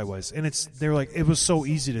was, this guy was. And they're like, it was so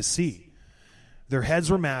easy to see. Their heads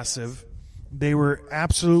were massive. They were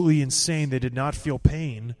absolutely insane. They did not feel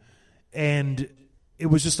pain. And it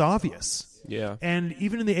was just obvious. Yeah. And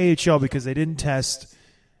even in the AHL, because they didn't test,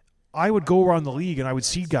 I would go around the league and I would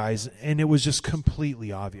see guys, and it was just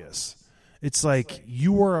completely obvious. It's like,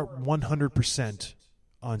 you are 100%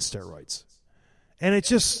 on steroids. And it's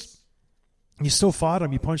just, you still fought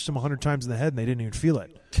them. You punched them 100 times in the head, and they didn't even feel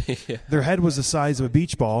it. Yeah. Their head was the size of a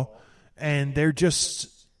beach ball, and they're just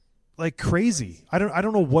crazy. I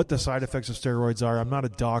don't know what the side effects of steroids are. I'm not a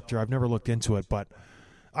doctor. I've never looked into it, but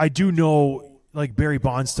I do know, Barry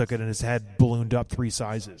Bonds took it and his head ballooned up 3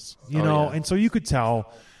 sizes, Yeah. And so you could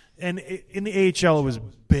tell. And in the AHL, it was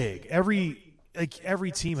big. Every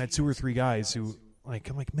team had 2 or 3 guys who, I'm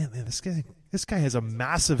like, man, this guy has a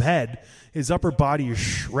massive head. His upper body is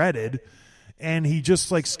shredded, and he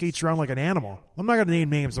just skates around like an animal. I'm not going to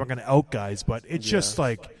name names. I'm not going to out guys, but it's just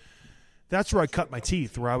that's where I cut my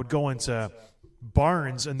teeth. Where I would go into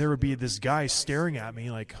Barnes, and there would be this guy staring at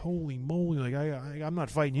me like, holy moly, I'm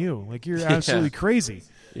not fighting you. You're absolutely crazy.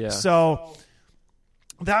 Yeah. So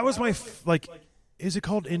that was my is it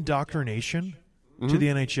called indoctrination to the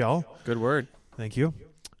NHL? Good word. Thank you.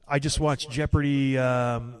 I just watched Jeopardy,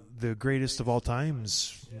 the greatest of all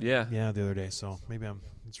times. Yeah. Yeah, the other day. So maybe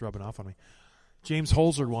it's rubbing off on me. James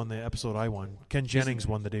Holzer won the episode I won. Ken Jennings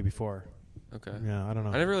won the day before. Okay. Yeah, I don't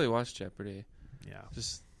know. I never really watched Jeopardy. Yeah.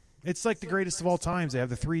 Just It's the greatest of all times. They have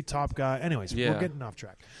the 3 top guys. Anyways, Yeah. we're getting off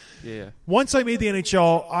track. yeah. Once I made the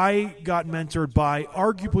NHL, I got mentored by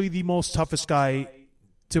arguably the most toughest guy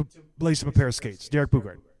to lace up a pair of skates, Derek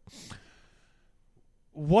Boogaard.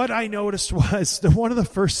 What I noticed was one of the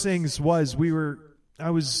first things was I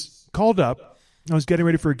was called up. I was getting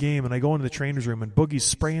ready for a game, and I go into the trainer's room, and Boogie's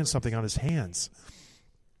spraying something on his hands.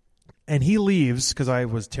 And he leaves because I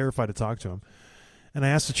was terrified to talk to him. And I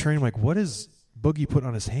asked the trainer, what is Boogie put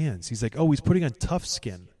on his hands? He's like, he's putting on Tough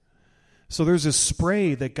Skin. So there's a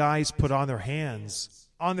spray that guys put on their hands,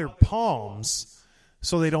 on their palms,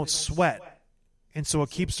 so they don't sweat. And so it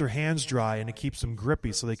keeps their hands dry and it keeps them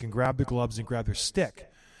grippy so they can grab their gloves and grab their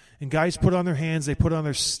stick. And guys put it on their hands, they put it on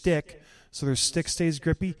their stick so their stick stays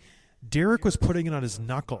grippy. Derek was putting it on his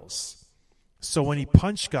knuckles. So when he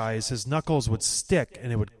punched guys, his knuckles would stick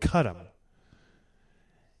and it would cut him.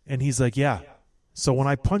 And he's like, yeah. So when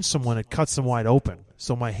I punch someone, it cuts them wide open.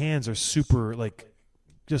 So my hands are super, like,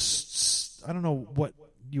 just, I don't know what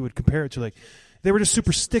you would compare it to. Like, they were just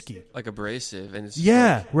super sticky. Like abrasive. And it's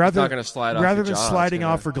yeah. like, it's not going to slide off rather your than jaw, sliding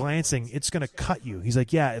off or glancing, it's going to cut you. He's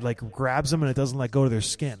like, yeah, it like grabs them and it doesn't let go of their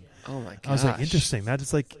skin. Oh, my gosh. I was like, interesting. That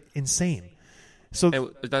is like insane. So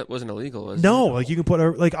and that wasn't illegal, was no, it? like you can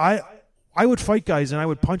put, like I would fight guys and I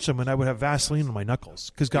would punch them and I would have Vaseline on my knuckles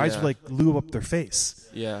because guys would like lube up their face.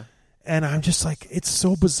 Yeah. And I'm just like, it's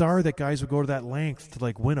so bizarre that guys would go to that length to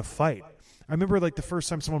like win a fight. I remember like the first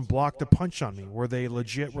time someone blocked a punch on me where they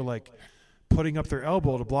legit were like putting up their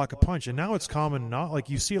elbow to block a punch. And now it's common, not like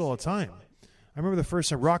you see it all the time. I remember the first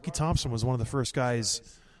time Rocky Thompson was one of the first guys.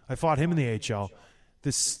 I fought him in the AHL.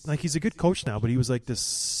 This, like, he's a good coach now, but he was like this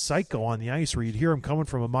psycho on the ice where you'd hear him coming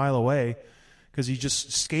from a mile away because he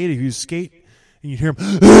just skated. He would skate, and you'd hear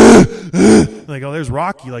him like, oh, there's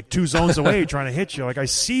Rocky, like 2 zones away trying to hit you. Like, I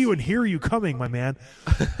see you and hear you coming, my man.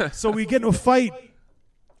 So we get in a fight,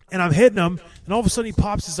 and I'm hitting him, and all of a sudden he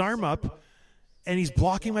pops his arm up, and he's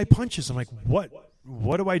blocking my punches. I'm like,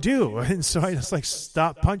 what do I do? And so I just like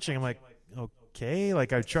stop punching. I'm like, okay,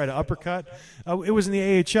 like I tried to uppercut. It was in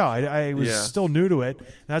the AHL. I was still new to it.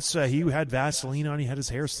 That's he had Vaseline on. He had his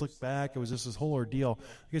hair slicked back. It was just this whole ordeal.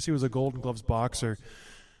 I guess he was a Golden Gloves boxer.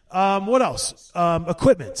 What else?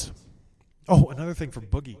 Equipment. Oh, another thing from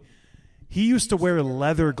Boogie. He used to wear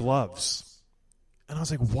leather gloves. And I was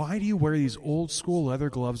like, why do you wear these old school leather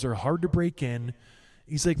gloves? They're hard to break in.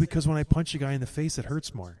 He's like, because when I punch a guy in the face, it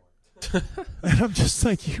hurts more. And I'm just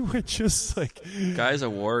like, you were just like, guy's a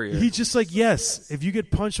warrior. He's just like, yes, if you get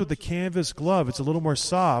punched with a canvas glove, it's a little more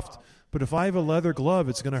soft, but if I have a leather glove,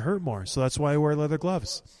 it's going to hurt more. So that's why I wear leather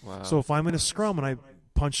gloves. Wow. So if I'm in a scrum and I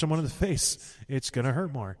punch someone in the face, it's going to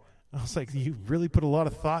hurt more. I was like, you really put a lot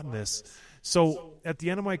of thought in this. So at the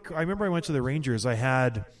end of I remember I went to the Rangers. I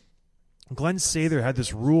had Glenn Sather had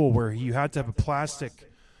this rule where you had to have a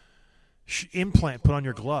plastic implant put on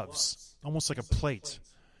your gloves, almost like a plate,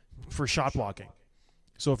 for shot blocking.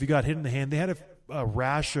 So if you got hit in the hand, they had a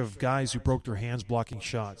rash of guys who broke their hands blocking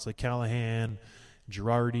shots, like Callahan,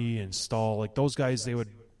 Girardi, and Stahl. Like those guys, they would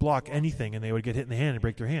block anything and they would get hit in the hand and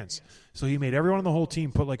break their hands. So he made everyone on the whole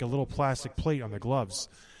team put like a little plastic plate on their gloves,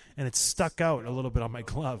 and it stuck out a little bit on my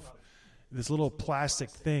glove, this little plastic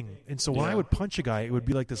thing. And so when I would punch a guy, it would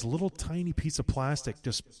be like this little tiny piece of plastic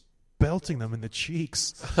just belting them in the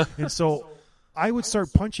cheeks. And so I would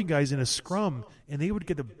start punching guys in a scrum, and they would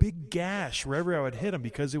get a big gash wherever I would hit them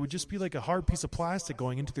because it would just be like a hard piece of plastic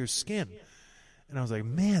going into their skin. And I was like,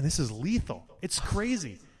 man, this is lethal. It's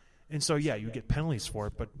crazy. And so, yeah, you would get penalties for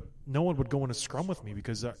it, but no one would go in a scrum with me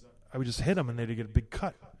because I would just hit them, and they'd get a big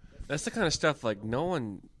cut. That's the kind of stuff, like, no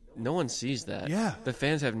one sees that. Yeah. The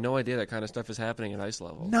fans have no idea that kind of stuff is happening at ice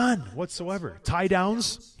level. None whatsoever. Tie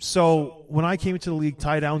downs. So when I came into the league,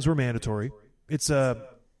 tie downs were mandatory. It's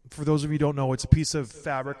for those of you who don't know, it's a piece of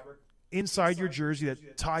fabric inside your jersey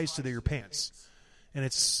that ties to your pants. And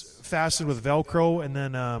it's fastened with Velcro and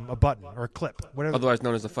then a button or a clip, whatever. Otherwise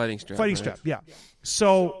known as the fighting strap. Fighting strap, yeah.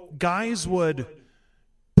 So guys would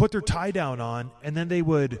put their tie down on, and then they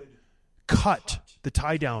would cut the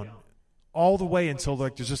tie down all the way until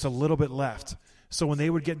like there's just a little bit left. So when they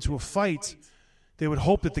would get into a fight, they would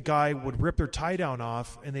hope that the guy would rip their tie down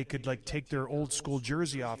off, and they could like take their old school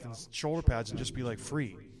jersey off and shoulder pads and just be like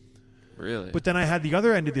free. Really? But then I had the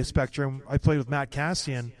other end of the spectrum. I played with Matt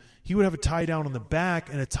Cassian. He would have a tie down on the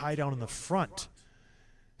back and a tie down in the front,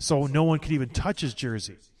 so no one could even touch his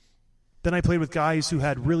jersey. Then I played with guys who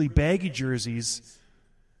had really baggy jerseys,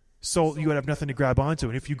 so you would have nothing to grab onto.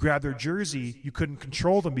 And if you grabbed their jersey, you couldn't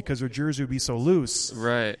control them because their jersey would be so loose.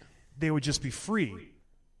 Right. They would just be free.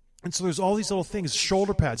 And so there's all these little things.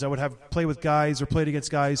 Shoulder pads. I would have play with guys or played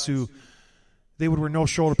against guys who they would wear no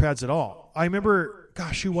shoulder pads at all. I remember,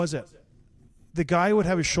 gosh, who was it? The guy would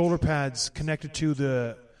have his shoulder pads connected to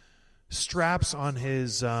the straps on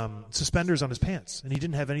his suspenders on his pants, and he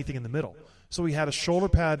didn't have anything in the middle. So he had a shoulder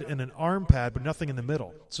pad and an arm pad, but nothing in the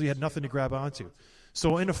middle. So he had nothing to grab onto.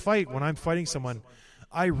 So in a fight, when I'm fighting someone,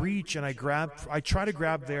 I reach and I try to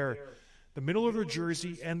grab the middle of their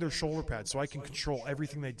jersey and their shoulder pad so I can control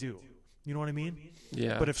everything they do. You know what I mean?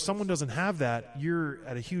 Yeah. But if someone doesn't have that, you're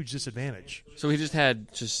at a huge disadvantage. So he just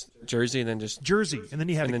had just jersey and then just jersey, and then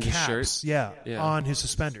he had and a then just caps, shirt? on his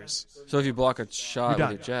suspenders. So if you block a shot with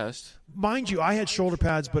your chest, Mind you, I had shoulder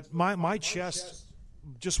pads, but my chest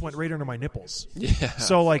just went right under my nipples. Yeah.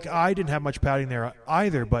 So, like, I didn't have much padding there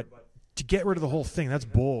either, but to get rid of the whole thing, that's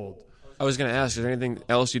bold. I was going to ask, is there anything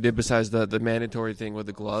else you did besides the mandatory thing with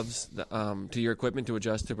the gloves to your equipment to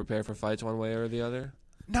adjust to prepare for fights one way or the other?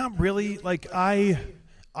 Not really. Like, I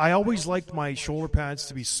always liked my shoulder pads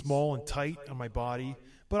to be small and tight on my body,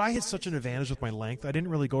 but I had such an advantage with my length. I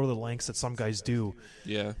didn't really go to the lengths that some guys do.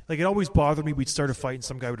 Yeah. Like, it always bothered me. We'd start a fight and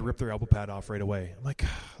some guy would rip their elbow pad off right away. I'm like,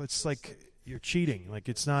 it's like you're cheating. Like,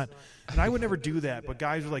 it's not. And I would never do that, but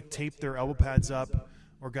guys would, like, tape their elbow pads up,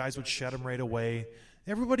 or guys would shed them right away.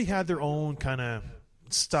 Everybody had their own kind of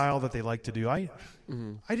style that they like to do. I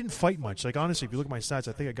didn't fight much. Like, honestly, if you look at my stats,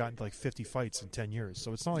 I think I got into like 50 fights in 10 years.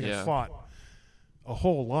 So it's not like I fought a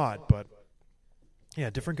whole lot, but yeah,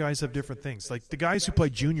 different guys have different things. Like the guys who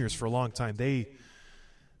played juniors for a long time, they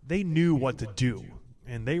knew what to do,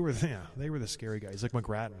 and they were the scary guys. Like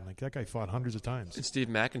McGrattan, like that guy fought hundreds of times. And Steve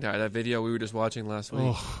McIntyre, that video we were just watching last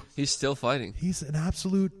week, he's still fighting. He's an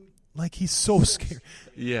absolute. Like, he's so scared.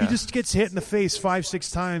 Yeah. He just gets hit in the face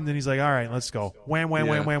 5-6 times, and he's like, all right, let's go. Wham, wham,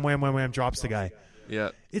 wham, wham, wham, wham, wham, drops the guy.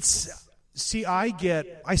 Yeah. I see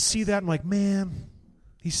that, I'm like, man,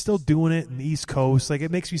 he's still doing it in the East Coast. Like,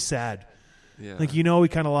 it makes me sad. Yeah. Like, he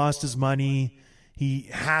kind of lost his money. He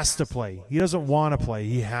has to play. He doesn't want to play.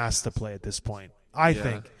 He has to play at this point, I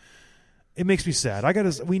think. It makes me sad.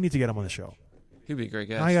 We need to get him on the show. He'd be a great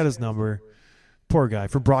guest. I got his number. Poor guy.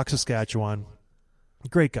 From Brock, Saskatchewan.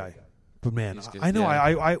 Great guy. But, man, I know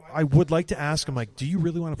I would like to ask him, like, do you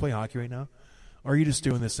really want to play hockey right now? Or are you just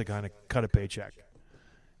doing this to kind of cut a paycheck?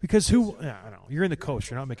 Because I don't know. You're in the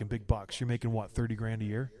coast. You're not making big bucks. You're making, what, $30,000 a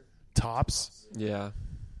year? Tops? Yeah.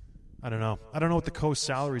 I don't know. I don't know what the coast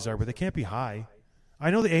salaries are, but they can't be high.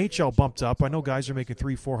 I know the AHL bumped up. I know guys are making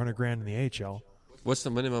 $300,000-$400,000 in the AHL. What's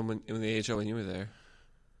the minimum in the AHL when you were there?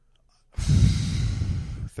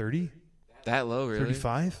 30? That low, really?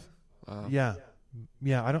 35? Wow. Yeah.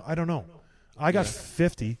 Yeah, I don't know. I got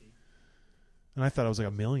 50, and I thought I was like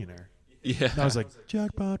a millionaire. Yeah. And I was like,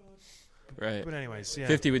 jackpot. Right. But anyways, yeah.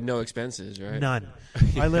 50 with no expenses, right? None.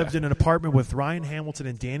 I lived in an apartment with Ryan Hamilton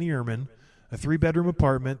and Danny Ehrman, a 3-bedroom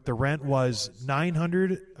apartment. The rent was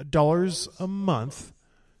 $900 a month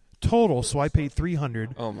total, so I paid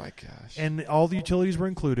 $300. Oh, my gosh. And all the utilities were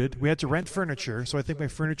included. We had to rent furniture, so I think my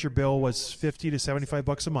furniture bill was $50 to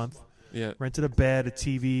 $75 a month. Yeah. Rented a bed, a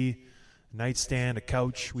TV, nightstand, a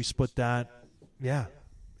couch. We split that. Yeah.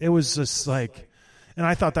 It was just like, and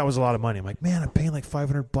I thought that was a lot of money. I'm like, man, I'm paying like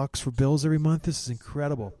 $500 for bills every month. This is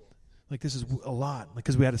incredible. Like, this is a lot. Like,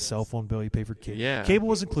 because we had a cell phone bill. You pay for cable. Yeah. Cable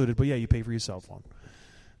was included, but yeah, you pay for your cell phone.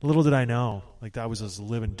 Little did I know, like, that was just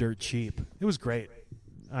living dirt cheap. It was great.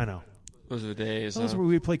 I know. Those were the days. Those were,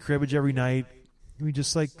 we'd play cribbage every night. We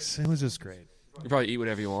just like, it was just great. You probably eat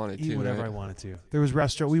whatever you wanted to. Eat whatever right? I wanted to. There was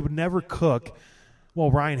restaurant. We would never cook. Well,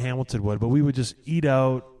 Ryan Hamilton would, but we would just eat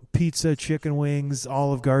out. Pizza, chicken wings,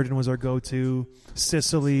 Olive Garden was our go-to.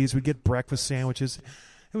 Sicily's. We'd get breakfast sandwiches.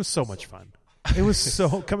 It was so much fun. It was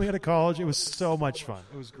so, coming out of college, it was so much fun.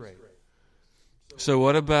 It was great. So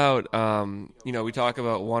what about, we talk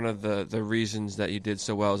about one of the reasons that you did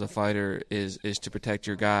so well as a fighter is to protect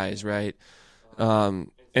your guys, right?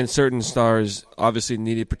 And certain stars obviously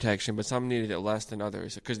needed protection, but some needed it less than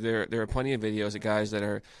others. Because there are plenty of videos of guys that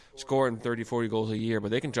are scoring 30, 40 goals a year,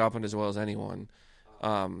 but they can drop it as well as anyone.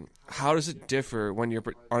 How does it differ when you're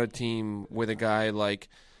on a team with a guy like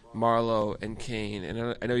Marleau and Kane?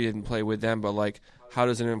 And I know you didn't play with them, but like, how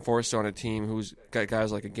does an enforcer on a team who's got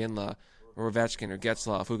guys like Iginla or Ovechkin or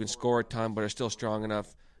Getzlaf who can score a ton but are still strong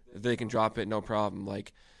enough that they can drop it no problem?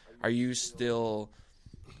 Like, are you still...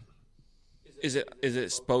 Is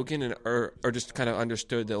it spoken or just kind of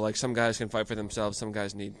understood that like some guys can fight for themselves, some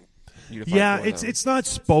guys need you to fight for them? It's not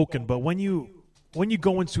spoken, but when you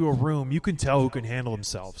go into a room, you can tell who can handle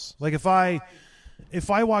themselves. Like if I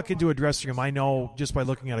walk into a dressing room, I know just by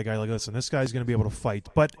looking at a guy like, listen, this guy's going to be able to fight.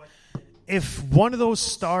 But if one of those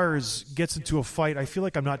stars gets into a fight, I feel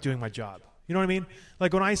like I'm not doing my job. You know what I mean?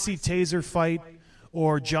 Like when I see Taser fight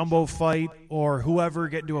or Jumbo fight or whoever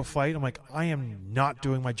get into a fight, I'm like, I am not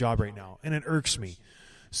doing my job right now, and it irks me.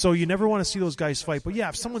 So you never want to see those guys fight. But, yeah,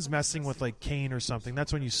 if someone's messing with, like, Kane or something,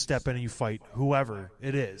 that's when you step in and you fight whoever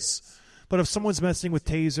it is. But if someone's messing with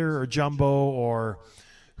Taser or Jumbo or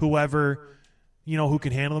whoever, who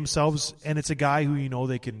can handle themselves, and it's a guy who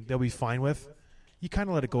they'll be fine with, you kind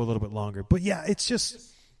of let it go a little bit longer. But, yeah, it's just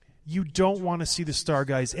you don't want to see the star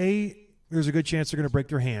guys. A, there's a good chance they're going to break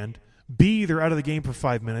their hand. B, they're out of the game for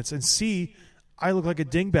 5 minutes. And C, I look like a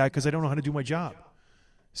dingbat because I don't know how to do my job.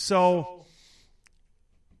 So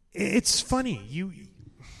it's funny. You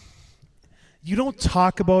don't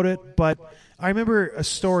talk about it, but I remember a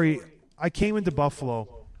story. I came into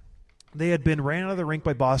Buffalo. They had been ran out of the rink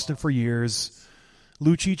by Boston for years.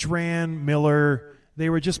 Lucic ran, Miller. They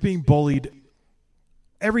were just being bullied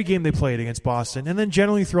every game they played against Boston, and then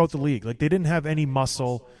generally throughout the league. Like, they didn't have any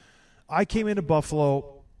muscle. I came into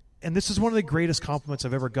Buffalo, and this is one of the greatest compliments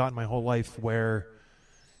I've ever gotten my whole life, where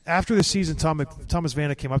after the season, Thomas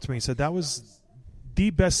Vanek came up to me and said, that was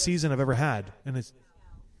the best season I've ever had, and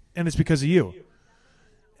it's because of you.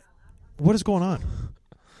 What is going on?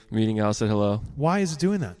 Meeting Al said hello. Why is it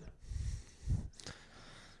doing that?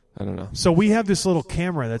 I don't know. So we have this little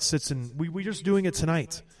camera that sits in. We're just doing it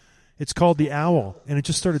tonight. It's called the Owl, and it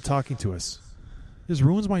just started talking to us. This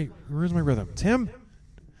ruins my rhythm. Tim?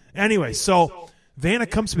 Anyway, so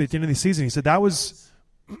Vanek comes to me at the end of the season. He said, that was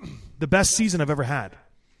the best season I've ever had.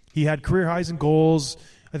 He had career highs in goals.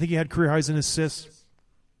 I think he had career highs in assists.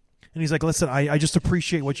 And he's like, listen, I just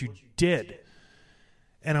appreciate what you did.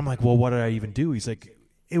 And I'm like, well, what did I even do? He's like,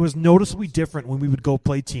 it was noticeably different when we would go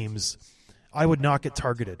play teams. I would not get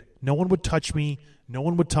targeted. No one would touch me. No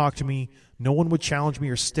one would talk to me. No one would challenge me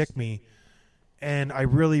or stick me. And I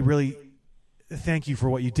really, really thank you for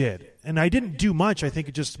what you did. And I didn't do much. I think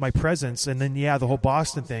it just my presence. And then, the whole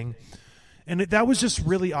Boston thing. And that was just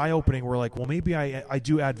really eye-opening. We're like, well, maybe I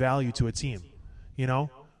do add value to a team. You know?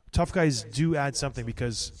 Tough guys do add something,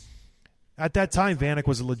 because at that time, Vanek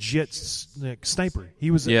was a legit sniper.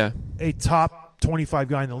 He was a top 25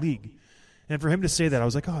 guy in the league. And for him to say that, I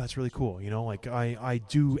was like, oh, that's really cool. You know, like I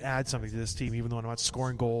do add something to this team, even though I'm not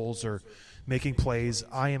scoring goals or making plays.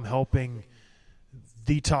 I am helping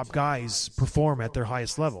the top guys perform at their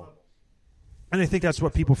highest level. And I think that's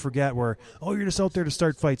what people forget, where, oh, you're just out there to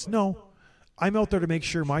start fights. No, I'm out there to make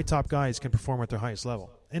sure my top guys can perform at their highest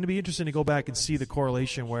level. And it'd be interesting to go back and see the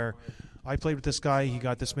correlation where I played with this guy, he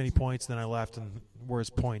got this many points, then I left, and where his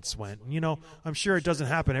points went. And, you know, I'm sure it doesn't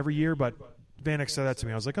happen every year, but Vanek said that to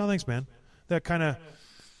me. I was like, oh, thanks, man. That kind of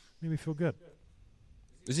made me feel good.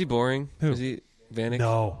 Is he boring? Who? Is he Vanek?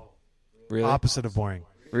 No. Really? Opposite of boring.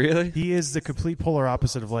 Really? He is the complete polar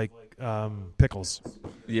opposite of, like, Pickles.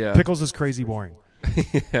 Yeah. Pickles is crazy boring.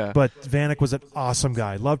 Yeah. But Vanek was an awesome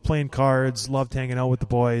guy. Loved playing cards, loved hanging out with the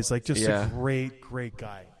boys. Like, just a great, great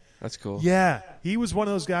guy. That's cool. Yeah. He was one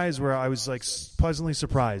of those guys where I was, like, pleasantly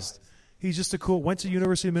surprised. He's just a cool – went to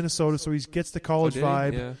University of Minnesota, so he gets the college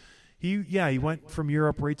vibe. Yeah. He went from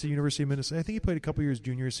Europe right to University of Minnesota. I think he played a couple years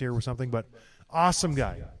juniors here or something, but awesome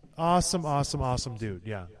guy. Awesome dude.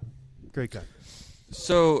 Yeah. Great guy.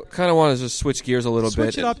 So, kind of want to just switch gears a little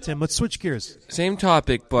bit. Switch it up, Tim. Let's switch gears. Same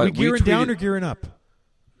topic, but we gearing down or gearing up?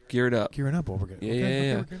 Geared up. Gearing up over good.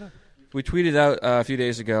 Yeah. We tweeted out a few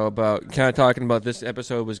days ago about kind of talking about this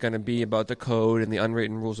episode was going to be about the code and the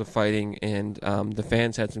unwritten rules of fighting, and the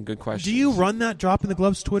fans had some good questions. Do you run that Drop in the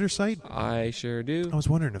Gloves Twitter site? I sure do. I was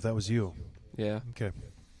wondering if that was you. Yeah. Okay.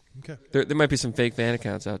 There might be some fake fan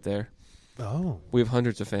accounts out there. Oh. We have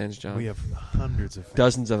hundreds of fans, John. We have hundreds of fans.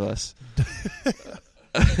 Dozens of us.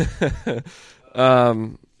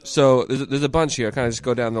 So there's a bunch here. I'll kind of just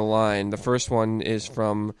go down the line. The first one is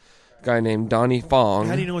from a guy named Donnie Fong.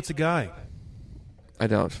 How do you know it's a guy? I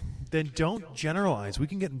don't. Then don't generalize. We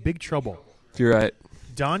can get in big trouble. You're right.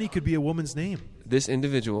 Donnie could be a woman's name. This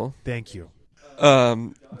individual. Thank you.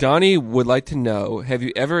 Donnie would like to know, have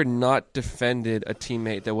you ever not defended a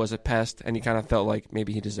teammate that was a pest and you kind of felt like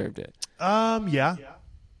maybe he deserved it? Yeah. You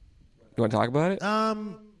want to talk about it?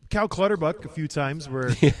 Cal Clutterbuck a few times where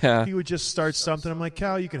he would just start something. I'm like,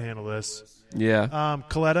 Cal, you can handle this. Yeah.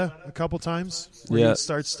 Coletta a couple times where he would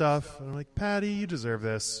start stuff. And I'm like, Patty, you deserve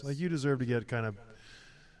this. Like, you deserve to get kind of...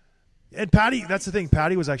 And Patty, that's the thing.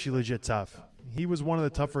 Patty was actually legit tough. He was one of the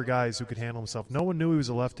tougher guys who could handle himself. No one knew he was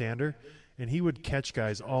a left-hander, and he would catch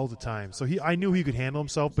guys all the time. So I knew he could handle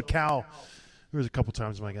himself, but Cal... There was a couple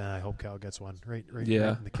times I'm like, I hope Cal gets one. Right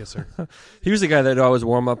in the kisser. He was the guy that would always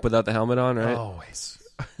warm up without the helmet on, right? Always.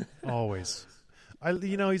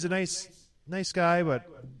 He's a nice guy, but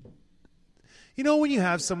when you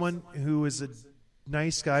have someone who is a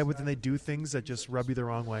nice guy, but then they do things that just rub you the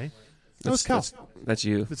wrong way. That's Cal. That's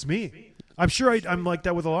you. That's me. I'm sure I'm like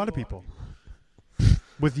that with a lot of people.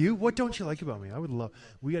 With you, what don't you like about me? I would love.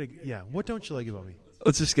 What don't you like about me?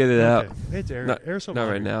 Let's just get it out. It's air. Not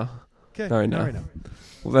right now. Okay. Not right now.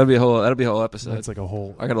 Well, that'll be a whole episode. That's like a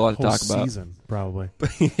whole. I got a lot to talk about. Season probably.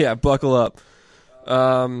 Yeah, buckle up.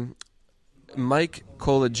 Mike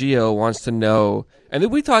Colagio wants to know,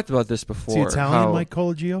 and we talked about this before. Is he Italian, Mike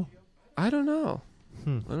Colagio? I don't know. I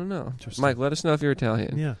don't know. Mike, let us know if you're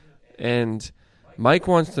Italian. Yeah. And Mike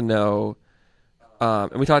wants to know,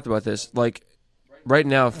 and we talked about this, like right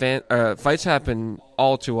now, fights happen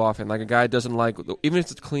all too often. Like a guy doesn't like, even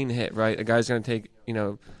if it's a clean hit, right? A guy's going to take,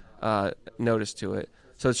 notice to it.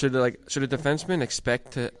 So should a defenseman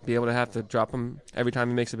expect to be able to have to drop him every time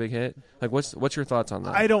he makes a big hit? Like, what's your thoughts on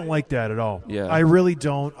that? I don't like that at all. Yeah. I really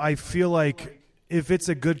don't. I feel like if it's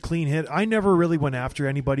a good, clean hit, I never really went after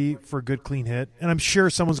anybody for a good, clean hit. And I'm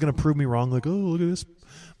sure someone's going to prove me wrong, like, oh, look at this.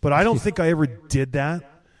 But I don't think I ever did that.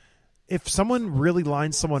 If someone really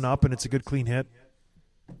lines someone up and it's a good, clean hit,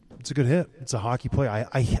 it's a good hit. It's a hockey play.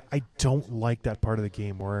 I don't like that part of the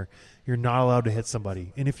game where you're not allowed to hit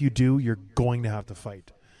somebody. And if you do, you're going to have to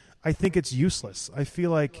fight. I think it's useless. I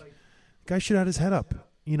feel like the guy should have his head up.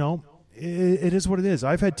 You know, it is what it is.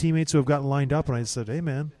 I've had teammates who have gotten lined up and I said, hey,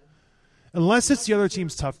 man, unless it's the other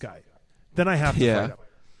team's tough guy, then I have to fight up.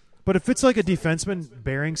 But if it's like a defenseman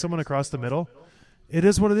burying someone across the middle, it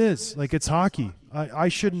is what it is. Like, it's hockey. I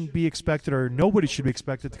shouldn't be expected, or nobody should be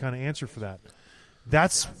expected to kind of answer for that.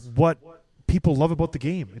 That's what people love about the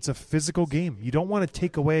game. It's a physical game. You don't want to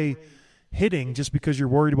take away hitting just because you're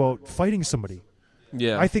worried about fighting somebody.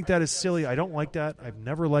 Yeah. I think that is silly. I don't like that. I've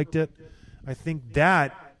never liked it. I think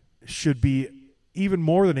that should be even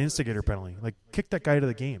more than an instigator penalty. Like, kick that guy to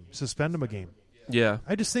the game. Suspend him a game. Yeah.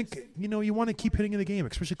 I just think, you want to keep hitting in the game,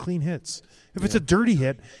 especially clean hits. If it's a dirty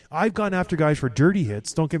hit, I've gone after guys for dirty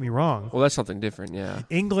hits, don't get me wrong. Well, that's something different, yeah.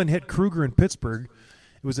 England hit Kruger in Pittsburgh.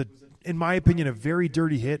 It was, in my opinion, a very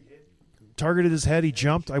dirty hit. Targeted his head, he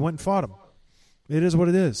jumped. I went and fought him. It is what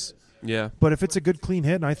it is. Yeah. But if it's a good, clean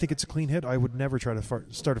hit, and I think it's a clean hit, I would never try to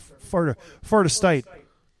start a fight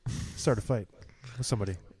with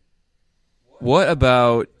somebody. What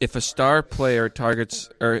about if a star player targets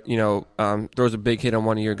or throws a big hit on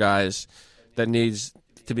one of your guys that needs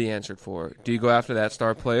to be answered for? Do you go after that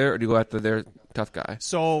star player or do you go after their tough guy?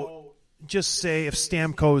 So just say if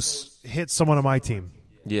Stamkos hits someone on my team,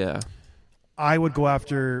 I would go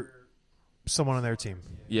after someone on their team.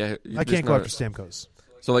 Yeah, I can't go after Stamkos.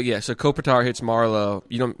 So so Kopitar hits Marleau.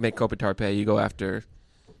 You don't make Kopitar pay. You go after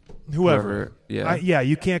whoever. Yeah,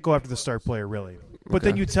 you can't go after the star player really. But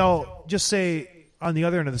then you just say on the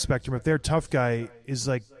other end of the spectrum, if their tough guy is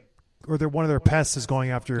like, or one of their pests is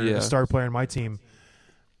going after the star player on my team,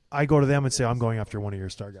 I go to them and say, I'm going after one of your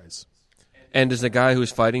star guys. And does the guy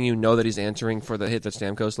who's fighting you know that he's answering for the hit that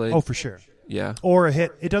Stamkos laid? Oh, for sure. Yeah. Or a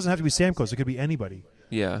hit. It doesn't have to be Stamkos. It could be anybody.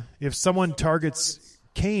 Yeah. If someone targets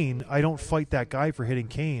Kane, I don't fight that guy for hitting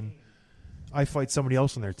Kane. I fight somebody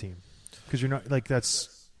else on their team. Because you're not, like, that's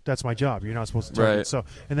my job. You're not supposed to target. Right. So,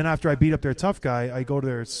 and then after I beat up their tough guy, I go to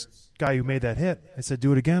their guy who made that hit. I said,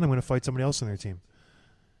 do it again. I'm going to fight somebody else on their team.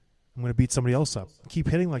 I'm going to beat somebody else up. Keep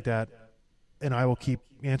hitting like that, and I will keep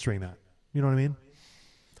answering that. You know what I mean?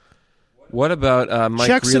 What about Mike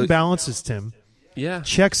Checks Greeley? and balances, Tim. Yeah.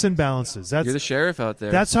 Checks and balances. You're the sheriff out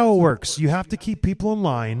there. That's how it works. You have to keep people in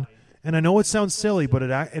line, and I know it sounds silly, but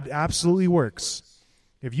it absolutely works.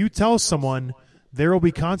 If you tell someone there will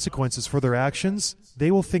be consequences for their actions,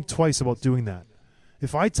 they will think twice about doing that.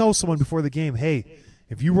 If I tell someone before the game, hey,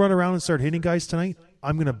 if you run around and start hitting guys tonight,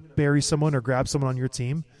 I'm going to bury someone or grab someone on your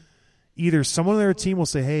team, either someone on their team will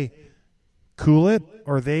say, hey, cool it,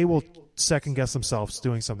 or they will second-guess themselves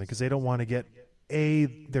doing something because they don't want to get,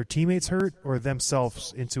 their teammates hurt or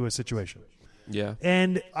themselves into a situation. Yeah.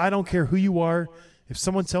 And I don't care who you are. If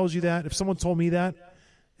someone tells you that, if someone told me that,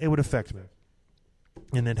 it would affect me.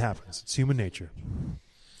 And it happens. It's human nature.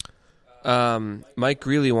 Mike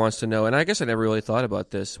Greeley wants to know, and I guess I never really thought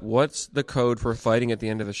about this, what's the code for fighting at the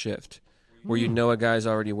end of a shift where you know a guy's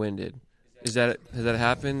already winded? Has that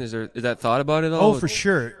happened? Is that thought about at all? Oh, for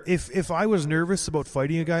sure. If I was nervous about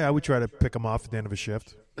fighting a guy, I would try to pick him off at the end of a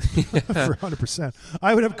shift. For 100%.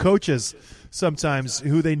 I would have coaches sometimes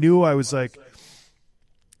who they knew I was like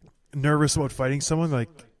nervous about fighting someone, like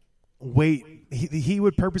wait. He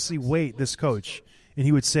would purposely wait, this coach, and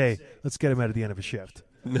he would say, let's get him out at the end of a shift.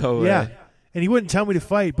 No way. Yeah. And he wouldn't tell me to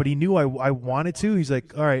fight, but he knew I wanted to. He's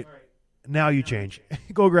like, all right, now you change.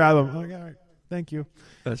 Go grab him. I'm like, all right, thank you.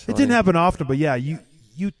 That's it funny. didn't happen often, but yeah, you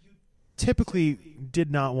typically did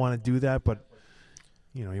not want to do that, but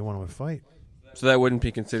you want to fight. So that wouldn't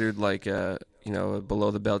be considered like a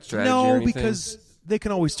below the belt strategy or No, anything? because they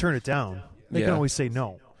can always turn it down. They can always say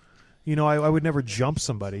no. I would never jump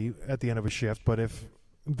somebody at the end of a shift, but if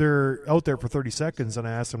they're out there for 30 seconds and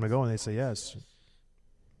I ask them to go and they say yes,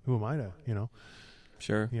 who am I to,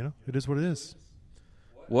 Sure. It is what it is.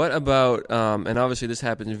 What about, and obviously this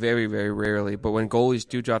happens very, very rarely, but when goalies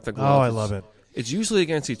do drop the gloves. Oh, I love it. It's usually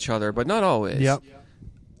against each other, but not always. Yep.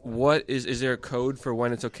 What is there a code for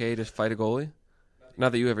when it's okay to fight a goalie?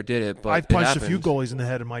 Not that you ever did it, but I've it punched a happens. few goalies in the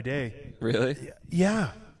head in my day. Really?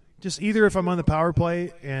 Yeah. Just either if I'm on the power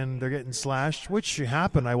play and they're getting slashed, which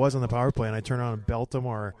happened, I was on the power play and I turn on and belt them,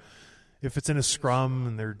 or if it's in a scrum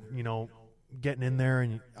and they're, getting in there,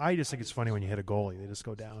 and I just think it's funny when you hit a goalie; they just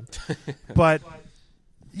go down. But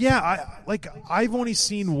yeah, I've only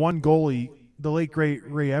seen one goalie. The late great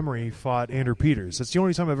Ray Emery fought Andrew Peters. That's the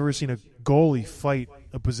only time I've ever seen a goalie fight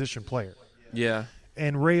a position player. Yeah.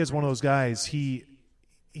 And Ray is one of those guys. He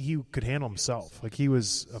could handle himself. Like, he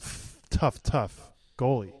was a tough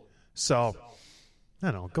goalie. So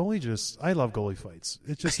I don't know. I love goalie fights.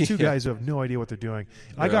 It's just two guys who have no idea what they're doing.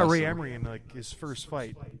 I got awesome. Ray Emery in his first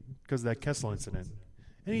fight because of that Kessel incident,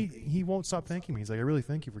 and he won't stop thanking me. He's like, I really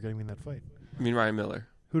thank you for getting me in that fight. I mean Ryan Miller.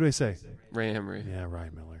 Who did I say? Ray Emery. Yeah,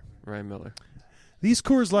 Ryan Miller. Ryan Miller. These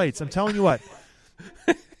Coors Lights, I'm telling you what.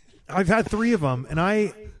 I've had 3 of them, and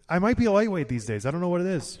I might be a lightweight these days. I don't know what it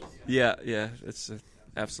is. Yeah, it's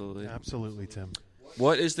absolutely. Absolutely, Tim.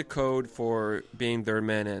 What is the code for being third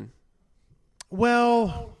man in?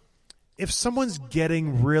 Well, if someone's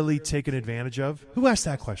getting really taken advantage of, who asked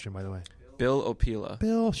that question, by the way? Bill Opila.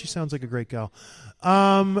 Bill, she sounds like a great gal.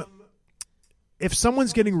 If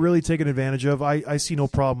someone's getting really taken advantage of, I see no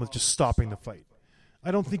problem with just stopping the fight.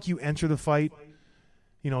 I don't think you enter the fight,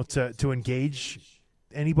 to engage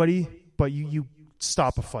anybody, but you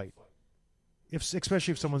stop a fight.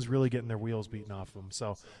 Especially if someone's really getting their wheels beaten off them.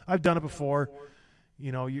 So I've done it before.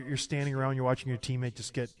 You're standing around, you're watching your teammate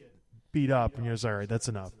just get beat up, and you're just, all right, that's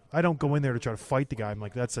enough. I don't go in there to try to fight the guy. I'm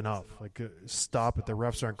like, that's enough. Stop it. The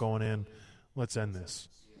refs aren't going in. Let's end this.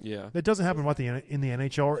 Yeah. That doesn't happen in the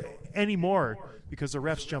NHL anymore because the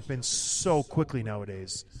refs jump in so quickly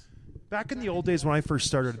nowadays. Back in the old days when I first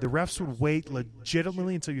started, the refs would wait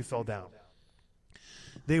legitimately until you fell down.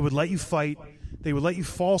 They would let you fight. They would let you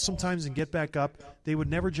fall sometimes and get back up. They would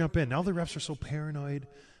never jump in. Now the refs are so paranoid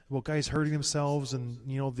about guys hurting themselves and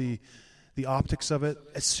the optics of it.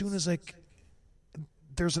 As soon as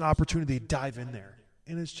there's an opportunity, they dive in there,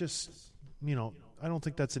 and it's just I don't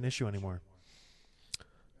think that's an issue anymore.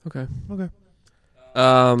 Okay.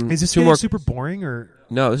 Is this super boring or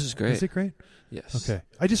no? This is great. Is it great? Yes. Okay.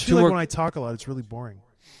 I just feel like when I talk a lot, it's really boring.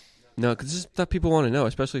 No, because this is stuff people want to know,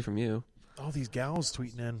 especially from you. All these gals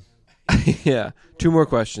tweeting in. Yeah. 2 more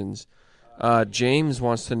questions. James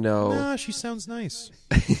wants to know. Nah, she sounds nice.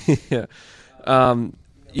 Yeah.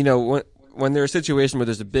 When there's a situation where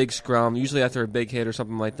there's a big scrum, usually after a big hit or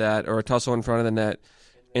something like that, or a tussle in front of the net,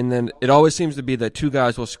 and then it always seems to be that 2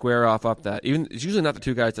 guys will square off up that. It's usually not the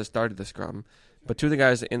 2 guys that started the scrum, but 2 of the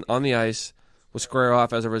guys on the ice will square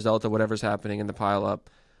off as a result of whatever's happening in the pile-up.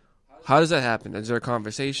 How does that happen? Is there a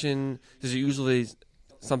conversation? Is it usually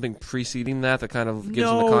something preceding that kind of gives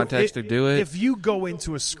them the context to do it? If you go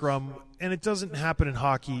into a scrum, and it doesn't happen in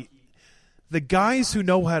hockey, the guys who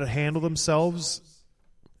know how to handle themselves,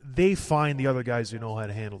 they find the other guys who know how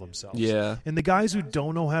to handle themselves. Yeah. And the guys who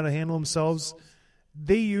don't know how to handle themselves,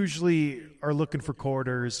 they usually are looking for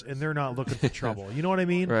corridors, and they're not looking for trouble. You know what I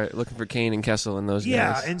mean? Right, looking for Kane and Kessel and those guys.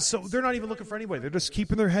 Yeah, and so they're not even looking for anybody. They're just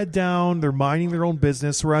keeping their head down. They're minding their own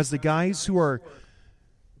business, whereas the guys who are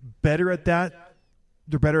better at that,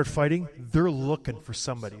 they're better at fighting, they're looking for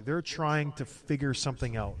somebody. They're trying to figure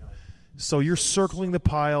something out. So you're circling the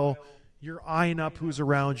pile, you're eyeing up who's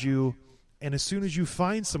around you, and as soon as you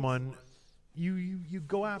find someone, you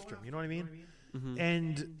go after them. You know what I mean? Mm-hmm.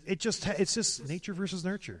 And it's just nature versus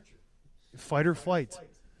nurture, fight or flight.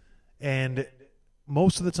 And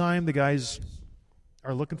most of the time, the guys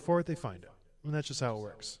are looking for it, they find it, and that's just how it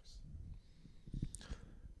works.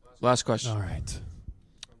 Last question. All right.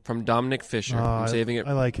 From Dominic Fisher. I'm saving it.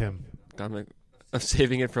 I like him. Dominic, I'm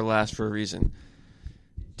saving it for last for a reason.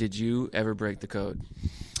 Did you ever break the code?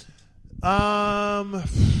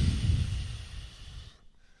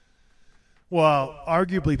 Well,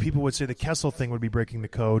 arguably, people would say the Kessel thing would be breaking the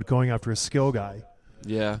code, going after a skill guy.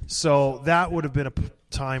 Yeah. So that would have been a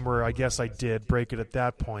time where I guess I did break it at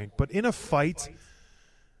that point. But in a fight,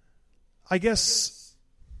 I guess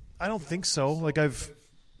I don't think so. Like I've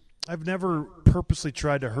never purposely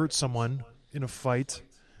tried to hurt someone in a fight.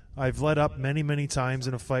 I've let up many, many times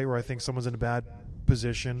in a fight where I think someone's in a bad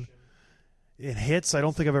position. It hits. I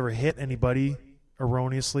don't think I've ever hit anybody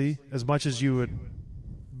erroneously, as much as you would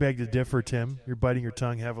beg to differ, Tim. You're biting your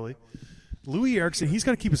tongue heavily. Louis Eriksson, he's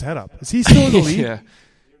got to keep his head up. Is he still in the league? Yeah.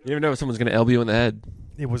 You never know if someone's going to elbow you in the head.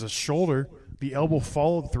 It was a shoulder. The elbow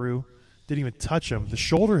followed through. Didn't even touch him. The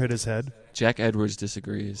shoulder hit his head. Jack Edwards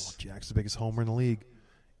disagrees. Jack's the biggest homer in the league.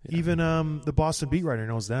 Yeah. Even the Boston beat writer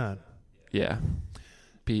knows that. Yeah.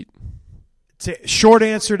 Pete. Short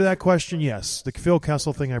answer to that question, yes. The Phil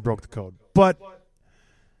Kessel thing, I broke the code. But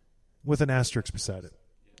with an asterisk beside it.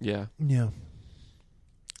 Yeah. Yeah.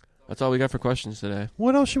 That's all we got for questions today.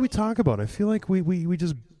 What else should we talk about? I feel like we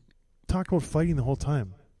just talked about fighting the whole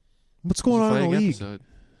time. What's going on in the league? Episode.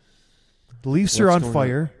 The Leafs are on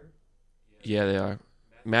fire. Yeah, they are.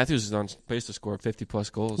 Matthews is on pace to score 50-plus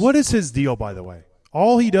goals. What is his deal, by the way?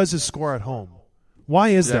 All he does is score at home. Why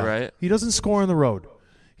is that right? He doesn't score on the road.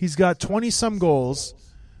 He's got 20-some goals.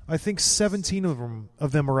 I think 17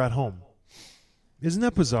 of them are at home. Isn't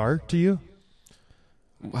that bizarre to you?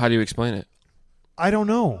 How do you explain it? I don't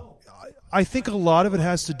know. I think a lot of it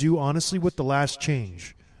has to do, honestly, with the last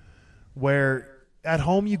change, where at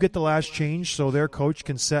home you get the last change so their coach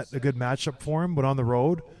can set a good matchup for him, but on the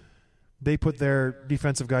road they put their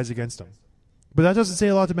defensive guys against him. But that doesn't say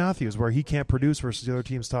a lot to Matthews, where he can't produce versus the other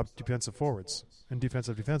team's top defensive forwards and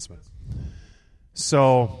defensive defensemen.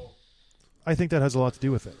 So I think that has a lot to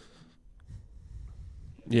do with it.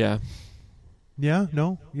 Yeah. Yeah?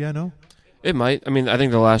 No? Yeah, no? It might. I mean, I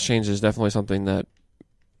think the last change is definitely something that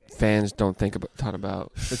fans don't think about, ton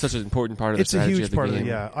about. It's such an important part of the strategy It's a huge of the part game. of it,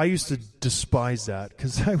 yeah. I used to despise that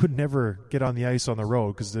because I would never get on the ice on the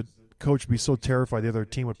road because the coach would be so terrified the other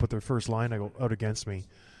team would put their first line out against me,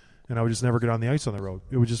 and I would just never get on the ice on the road.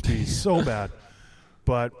 It would just be so bad.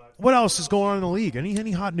 But what else is going on in the league?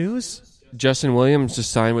 Any hot news? Justin Williams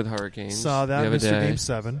just signed with Hurricanes. Saw that, the other Mr. day. Game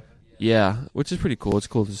 7. Yeah, which is pretty cool. It's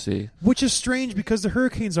cool to see. Which is strange because the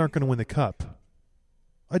Hurricanes aren't going to win the Cup.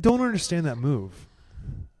 I don't understand that move.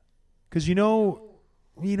 Because you know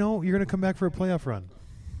you're going to come back for a playoff run.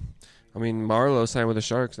 I mean, Marlowe signed with the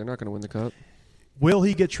Sharks. They're not going to win the Cup. Will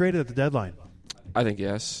he get traded at the deadline? I think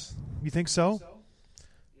yes. You think so?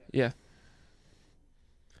 Yeah.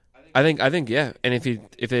 I think yeah. And if he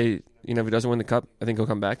doesn't win the Cup, I think he'll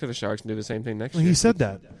come back to the Sharks and do the same thing next year. He said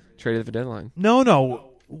that. Traded at the deadline. No.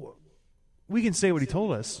 We can say what he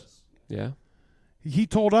told us. Yeah. He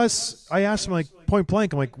told us, I asked him, like, point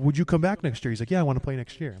blank, I'm like, would you come back next year? He's like, yeah, I want to play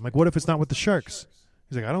next year. I'm like, what if it's not with the Sharks?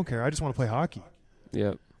 He's like, I don't care. I just want to play hockey.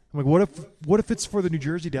 Yep. I'm like, what if it's for the New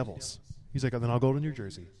Jersey Devils? He's like, then I'll go to New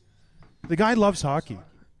Jersey. The guy loves hockey.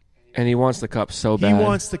 And he wants the Cup so bad. He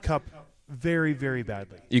wants the Cup very, very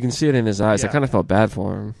badly. You can see it in his eyes. Yeah. I kind of felt bad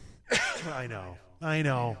for him. I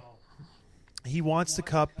know. He wants the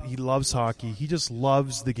Cup. He loves hockey. He just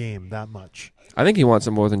loves the game that much. I think he wants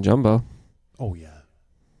it more than Jumbo. Oh,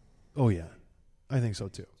 yeah. I think so,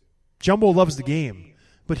 too. Jumbo loves the game,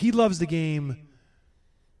 but he loves the game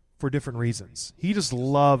for different reasons. He just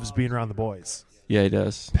loves being around the boys. Yeah, he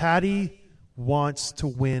does. Patty wants to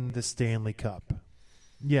win the Stanley Cup.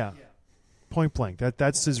 Yeah. Point blank.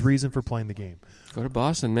 That's his reason for playing the game. Go to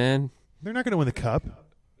Boston, man. They're not going to win the Cup.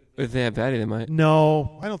 If they have Patty, they might.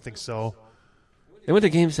 No, I don't think so. They went to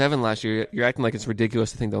Game 7 last year. You're acting like it's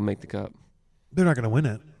ridiculous to think they'll make the Cup. They're not going to win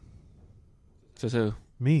it. Says who?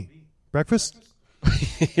 Me. Breakfast?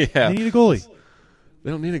 Yeah. They need a goalie.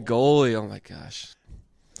 They don't need a goalie. Oh, my gosh.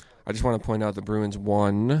 I just want to point out the Bruins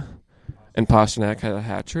won, and Pasternak had a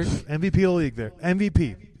hat trick. MVP of the league there.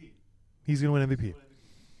 MVP. He's going to win MVP.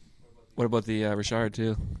 What about the Richard,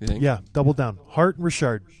 too, you think? Yeah, double down. Hart and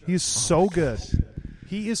Richard. He is so good.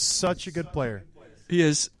 He is such a good player. He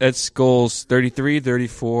is. It's goals 33,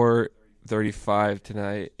 34, 35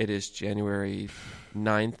 tonight. It is January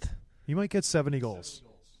 9th. He might get 70 goals.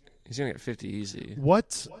 He's going to get 50 easy.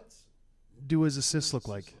 What do his assists look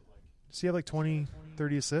like? Does he have like 20,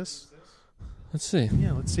 30 assists? Let's see.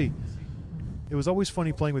 Yeah, let's see. It was always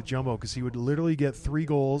funny playing with Jumbo because he would literally get 3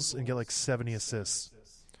 goals and get like 70 assists.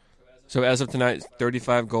 So as of tonight,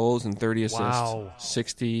 35 goals and 30 assists. Wow.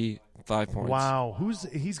 65 points. Wow.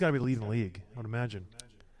 He's got to be leading the league, I would imagine.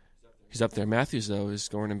 He's up there. Matthews, though, is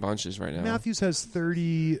scoring in bunches right now. Matthews has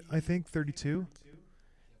 30, I think, 32.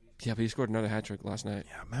 Yeah, but he scored another hat trick last night.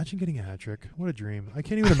 Yeah, imagine getting a hat trick. What a dream. I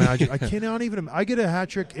can't even imagine. I get a hat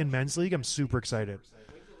trick in men's league. I'm super excited.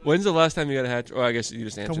 When's the last time you got a hat trick? Oh, I guess you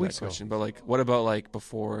just answered that weeks ago. question. But, like, what about, like,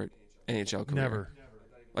 before NHL career? Never.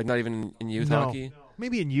 Like, not even in youth No. hockey?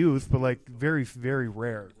 Maybe in youth, but like very, very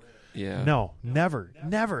rare. Yeah. No, never,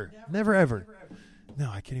 ever. No,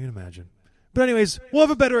 I can't even imagine. But anyways, we'll have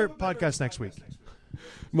a better podcast next week.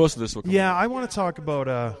 Most of this will come Yeah, I want to talk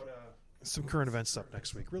about some current event stuff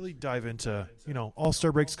next week. Really dive into,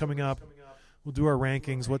 All-Star breaks coming up. We'll do our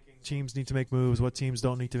rankings, what teams need to make moves, what teams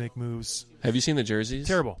don't need to make moves. Have you seen the jerseys?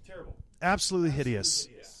 Terrible. Absolutely hideous.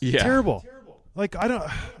 Yeah. Terrible. Like, I don't...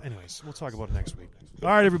 Anyways, we'll talk about it next week. All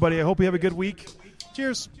right, everybody. I hope you have a good week.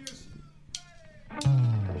 Cheers.